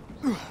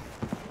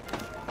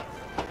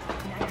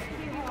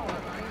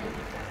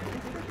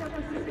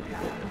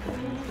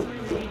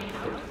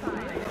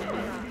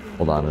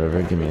 Hold on,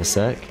 River, give me a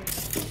sec.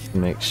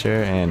 Make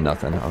sure, and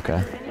nothing,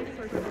 okay.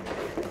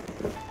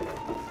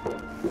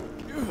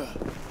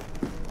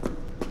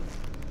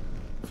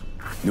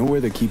 Know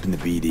where they're keeping the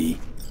BD?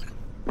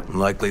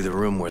 Likely the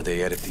room where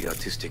they edit the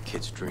autistic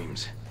kid's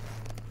dreams.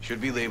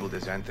 Should be labeled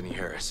as Anthony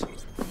Harris.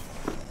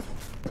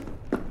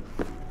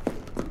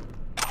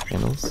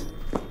 Panels.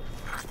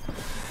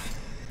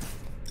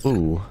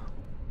 Ooh.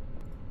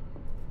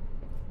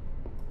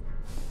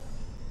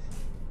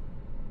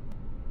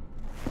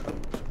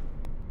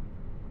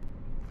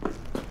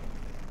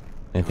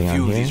 Anything A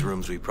few on of here? these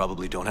rooms we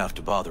probably don't have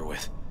to bother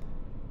with.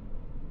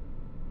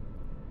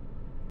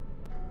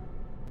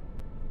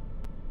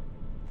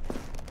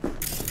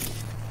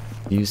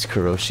 Use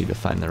Kuroshi to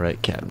find the right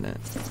cabinet.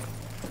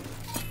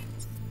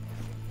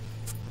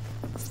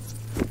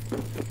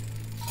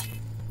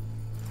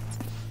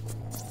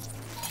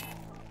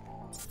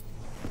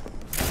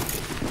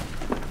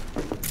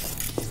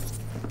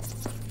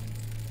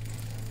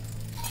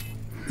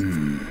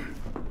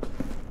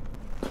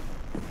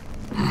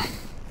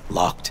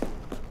 Locked.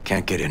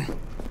 Can't get in.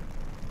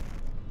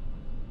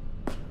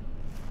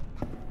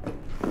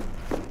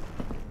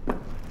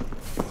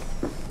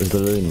 There's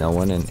literally no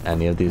one in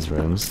any of these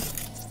rooms.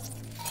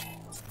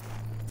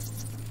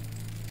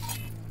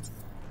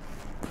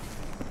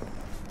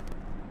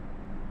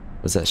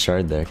 What's that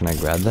shard there? Can I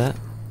grab that?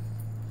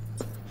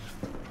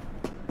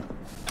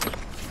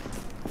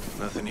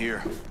 Nothing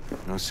here.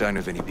 No sign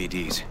of any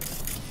BDs.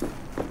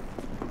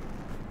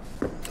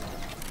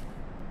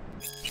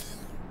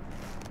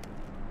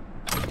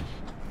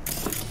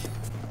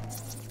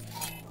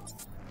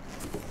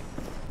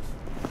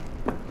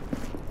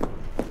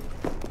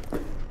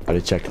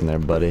 Already checked in there,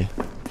 buddy.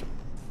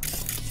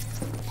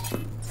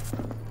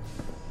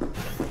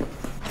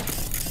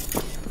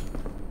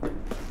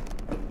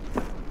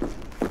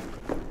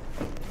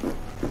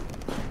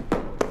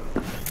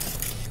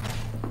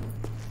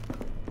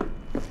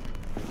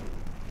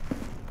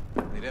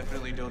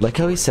 Like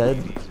how he said,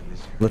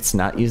 let's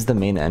not use the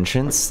main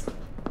entrance.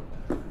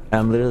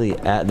 I'm literally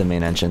at the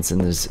main entrance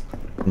and there's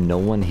no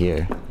one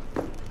here.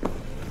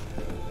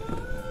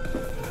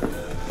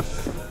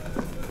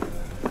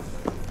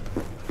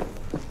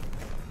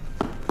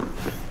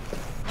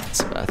 It's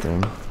a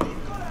bathroom.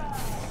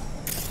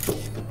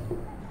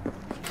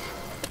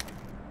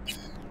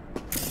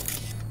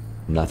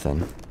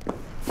 Nothing.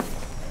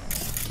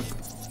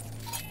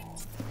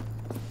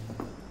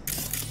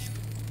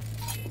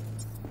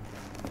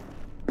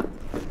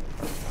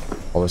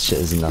 All this shit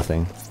is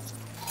nothing.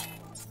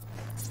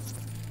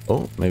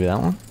 Oh, maybe that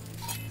one?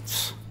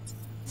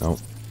 Nope.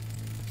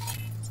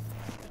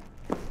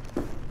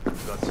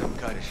 Got some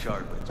kind of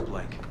shard, but it's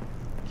blank.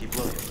 Keep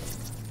looking.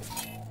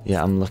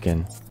 Yeah, I'm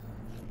looking.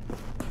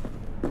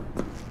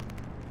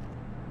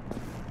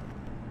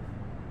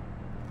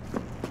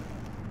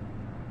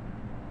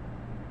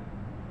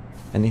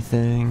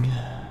 Anything?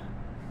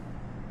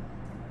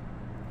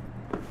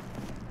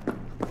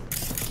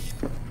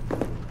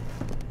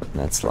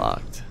 That's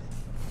locked.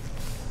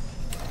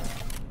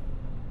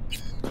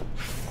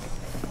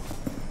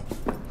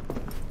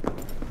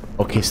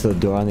 Okay, so the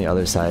door on the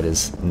other side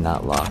is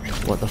not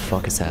locked. What the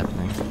fuck is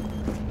happening?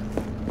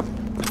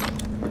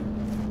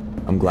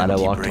 I'm glad I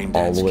walked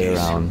all the way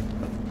around.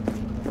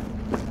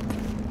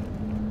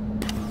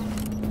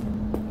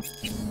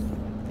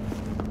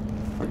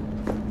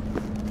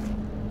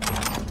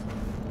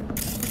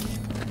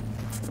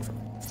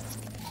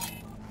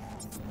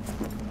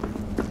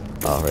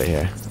 Oh, right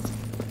here.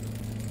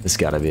 This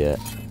gotta be it.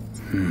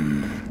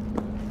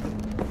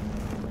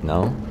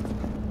 No?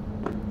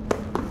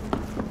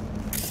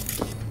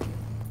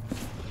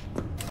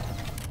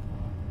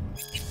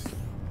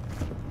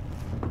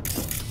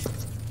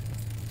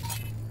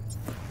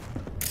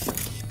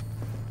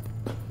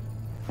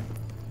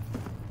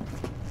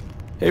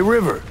 Hey,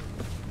 River.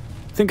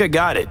 Think I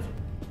got it.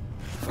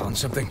 Found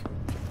something?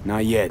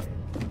 Not yet.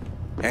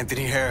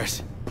 Anthony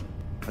Harris.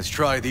 Let's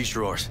try these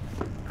drawers.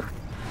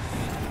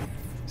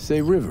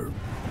 Say, River,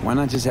 why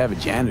not just have a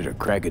janitor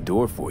crack a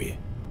door for you?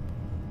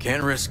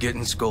 Can't risk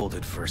getting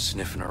scolded for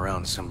sniffing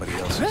around somebody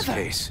else's River.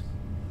 case.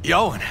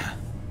 Yowen!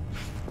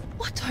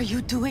 What are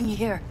you doing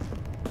here?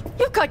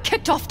 You got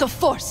kicked off the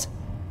force.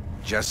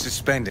 Just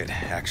suspended,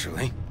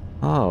 actually.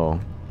 Oh.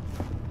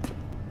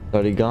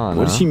 Already gone,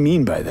 What huh? does she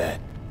mean by that?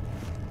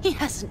 He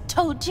hasn't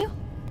told you?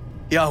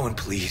 Yowen,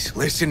 please,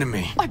 listen to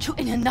me. Aren't you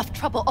in enough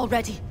trouble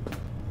already?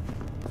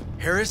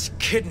 Harris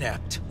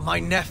kidnapped my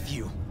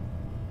nephew.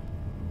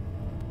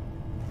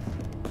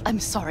 I'm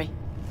sorry.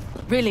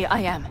 Really,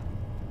 I am.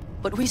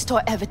 But we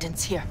store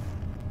evidence here.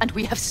 And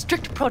we have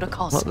strict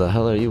protocols. What the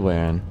hell are you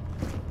wearing?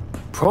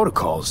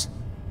 Protocols?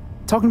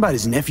 Talking about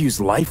his nephew's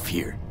life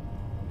here.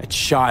 A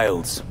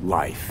child's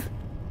life.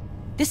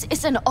 This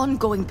is an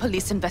ongoing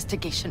police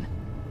investigation.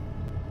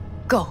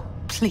 Go,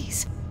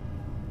 please.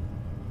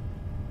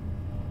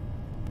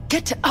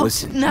 Get out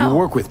Listen, now! you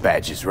work with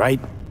badges, right?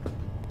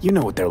 You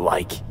know what they're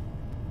like.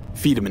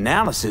 Feed them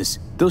analysis,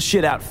 they'll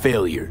shit out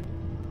failure.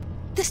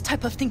 This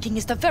type of thinking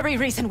is the very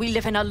reason we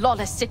live in a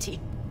lawless city.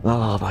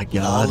 Oh my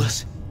god.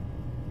 Lawless?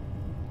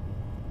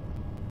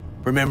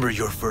 Remember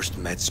your first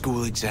med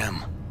school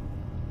exam?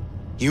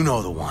 You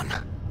know the one.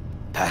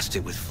 Passed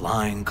it with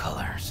flying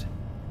colors.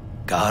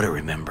 Gotta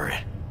remember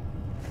it.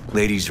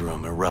 Ladies'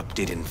 room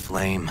erupted in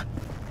flame.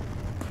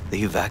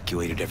 They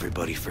evacuated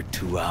everybody for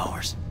 2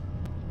 hours.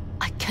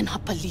 I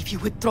cannot believe you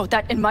would throw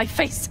that in my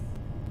face.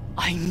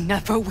 I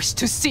never wish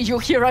to see you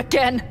here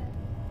again.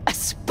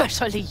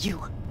 Especially you.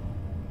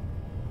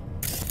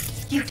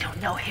 You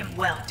don't know him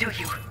well, do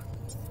you?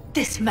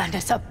 This man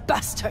is a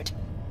bastard.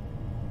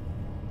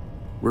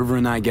 River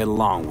and I get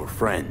along, we're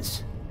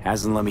friends.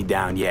 Hasn't let me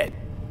down yet.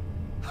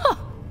 Huh.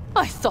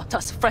 I thought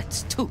us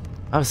friends too.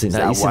 Obviously Is not.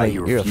 that You seem why like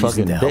you're you're a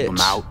refusing fucking to help him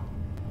bitch. out?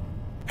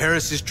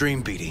 Harris's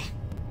dream, BD.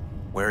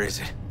 Where is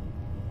it?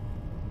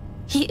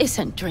 He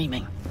isn't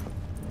dreaming.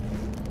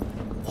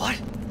 What?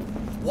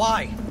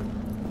 Why?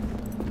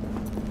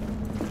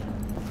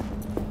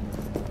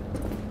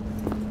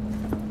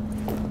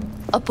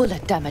 A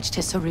bullet damaged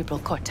his cerebral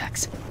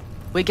cortex.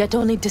 We get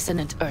only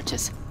dissonant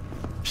urges.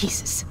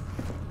 Pieces.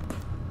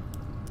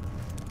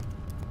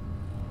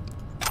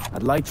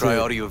 I'd like Try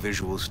to...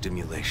 audiovisual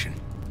stimulation.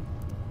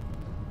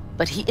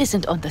 But he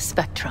isn't on the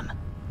spectrum.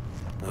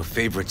 A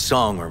favorite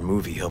song or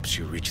movie helps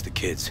you reach the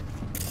kids.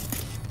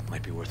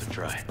 Might be worth a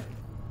try.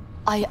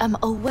 I am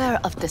aware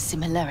of the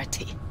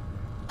similarity.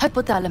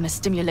 Hypothalamus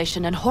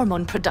stimulation and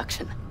hormone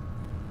production.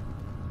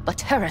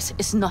 But Harris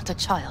is not a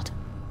child.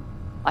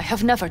 I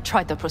have never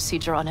tried the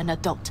procedure on an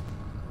adult.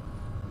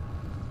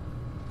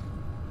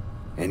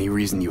 Any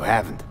reason you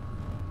haven't?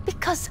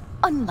 Because,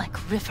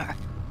 unlike River,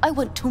 I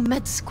went to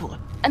med school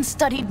and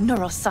studied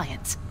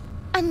neuroscience.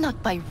 And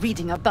not by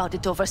reading about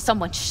it over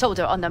someone's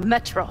shoulder on the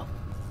metro.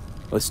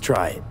 Let's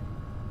try it.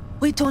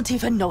 We don't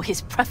even know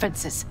his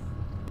preferences.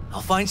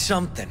 I'll find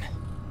something.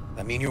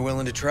 I mean you're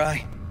willing to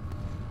try?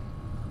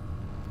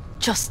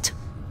 Just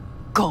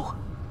go.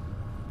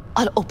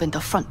 I'll open the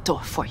front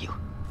door for you.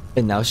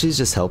 And now she's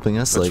just helping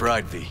us, Let's like,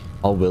 ride, V.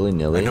 all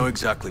willy-nilly. I know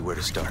exactly where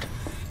to start.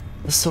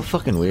 That's so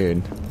fucking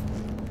weird.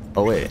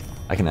 Oh wait,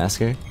 I can ask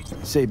her?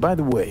 Say, by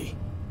the way,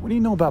 what do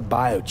you know about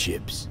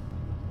biochips?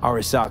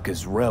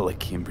 Arasaka's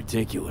relic in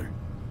particular.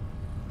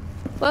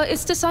 Well,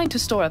 it's designed to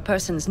store a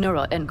person's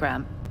neural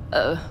engram.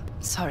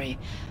 Sorry.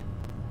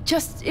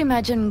 Just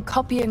imagine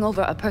copying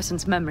over a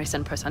person's memories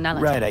and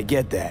personality. Right, I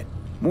get that.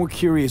 More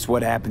curious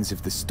what happens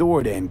if the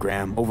stored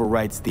engram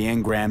overwrites the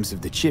engrams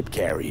of the chip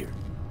carrier.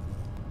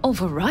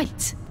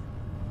 Overwrite?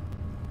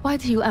 Why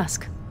do you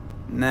ask?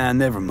 Nah,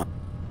 never mind.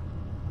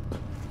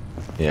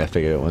 Yeah, I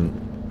figured it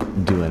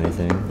wouldn't do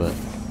anything, but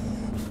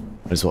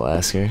might as well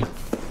ask her.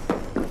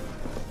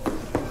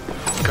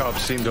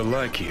 Cops seem to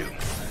like you.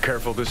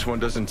 Careful this one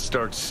doesn't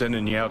start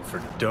sending you out for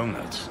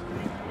donuts.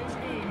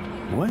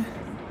 What?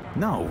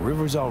 No,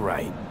 River's all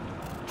right.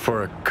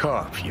 For a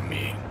cop, you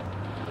mean?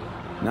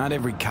 Not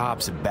every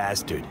cop's a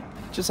bastard.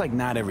 Just like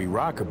not every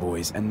rocker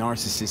boy's a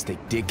narcissistic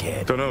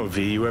dickhead. Don't know,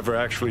 V. You ever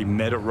actually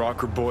met a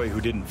rocker boy who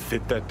didn't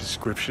fit that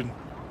description?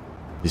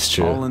 It's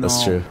true. All in That's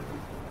all, true.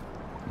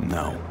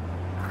 No.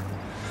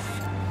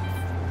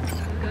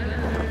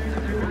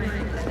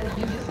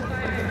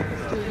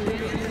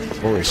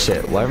 Holy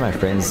shit, why are my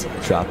frames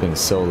dropping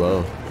so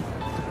low?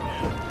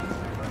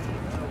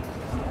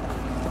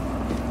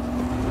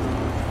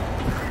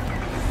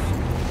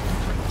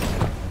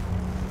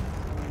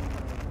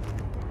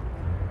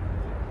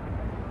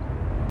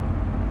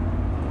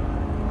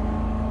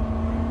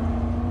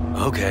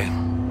 Okay.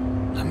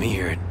 Let me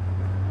hear it.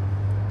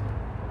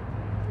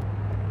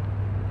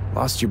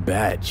 Lost your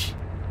badge.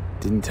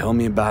 Didn't tell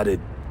me about it.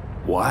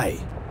 Why?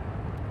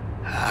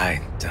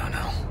 I don't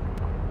know.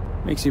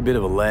 Makes you a bit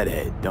of a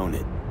leadhead, don't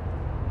it?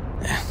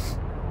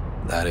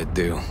 That'd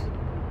do.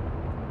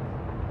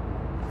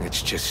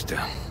 It's just,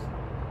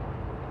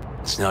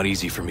 it's not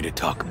easy for me to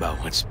talk about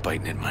what's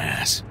biting at my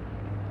ass.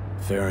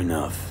 Fair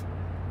enough.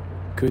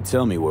 Could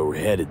tell me where we're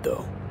headed,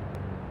 though.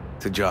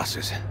 To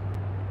Joss's.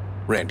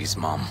 Randy's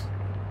mom.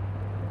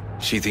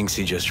 She thinks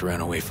he just ran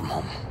away from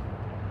home.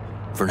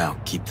 For now,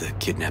 keep the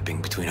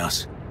kidnapping between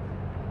us.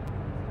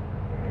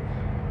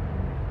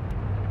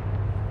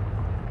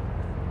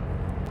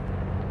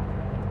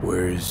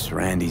 Where's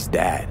Randy's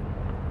dad?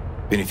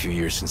 Been a few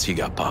years since he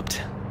got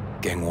popped.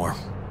 Gang war.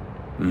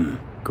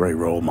 Great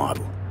role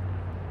model.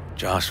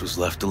 Josh was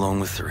left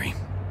alone with 3.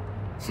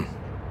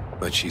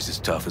 But she's as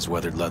tough as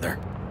weathered leather.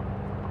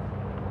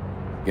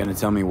 Gonna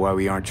tell me why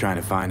we aren't trying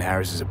to find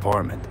Harris's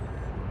apartment?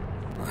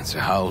 Well, it's a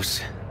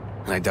house,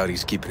 and I doubt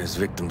he's keeping his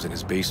victims in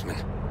his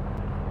basement.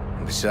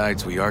 And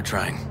besides, we are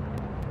trying.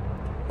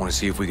 Want to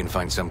see if we can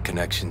find some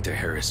connection to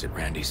Harris at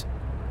Randy's.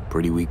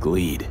 Pretty weak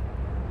lead.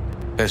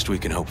 Best we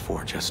can hope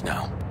for just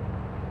now.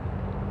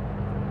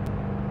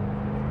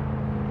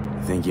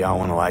 Think y'all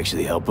want to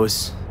actually help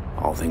us?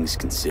 All things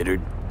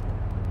considered?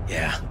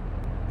 Yeah.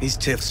 These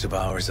tiffs of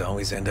ours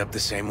always end up the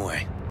same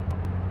way.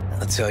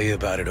 I'll tell you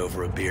about it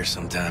over a beer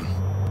sometime.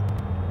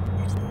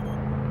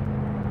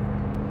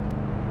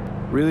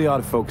 Really ought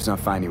to focus on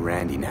finding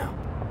Randy now.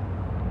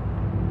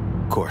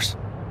 Of course.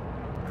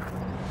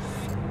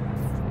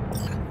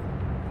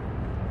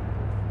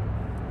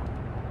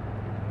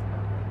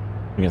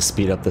 I'm gonna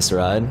speed up this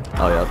ride.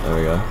 Oh yeah, there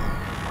we go.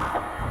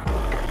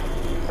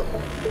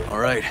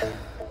 Alright,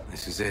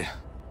 this is it.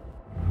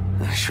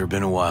 It's sure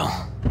been a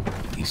while.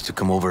 Used to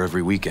come over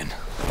every weekend.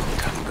 A long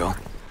time ago.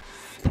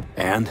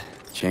 And?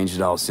 Changed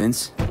it all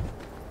since?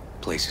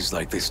 Places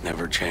like this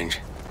never change.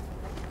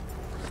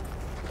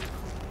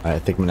 Alright, I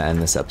think I'm gonna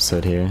end this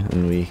episode here,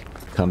 and we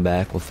come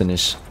back, we'll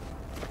finish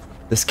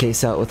this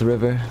case out with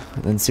River,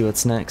 and then see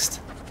what's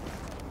next.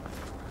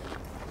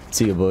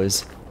 See you,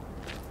 boys.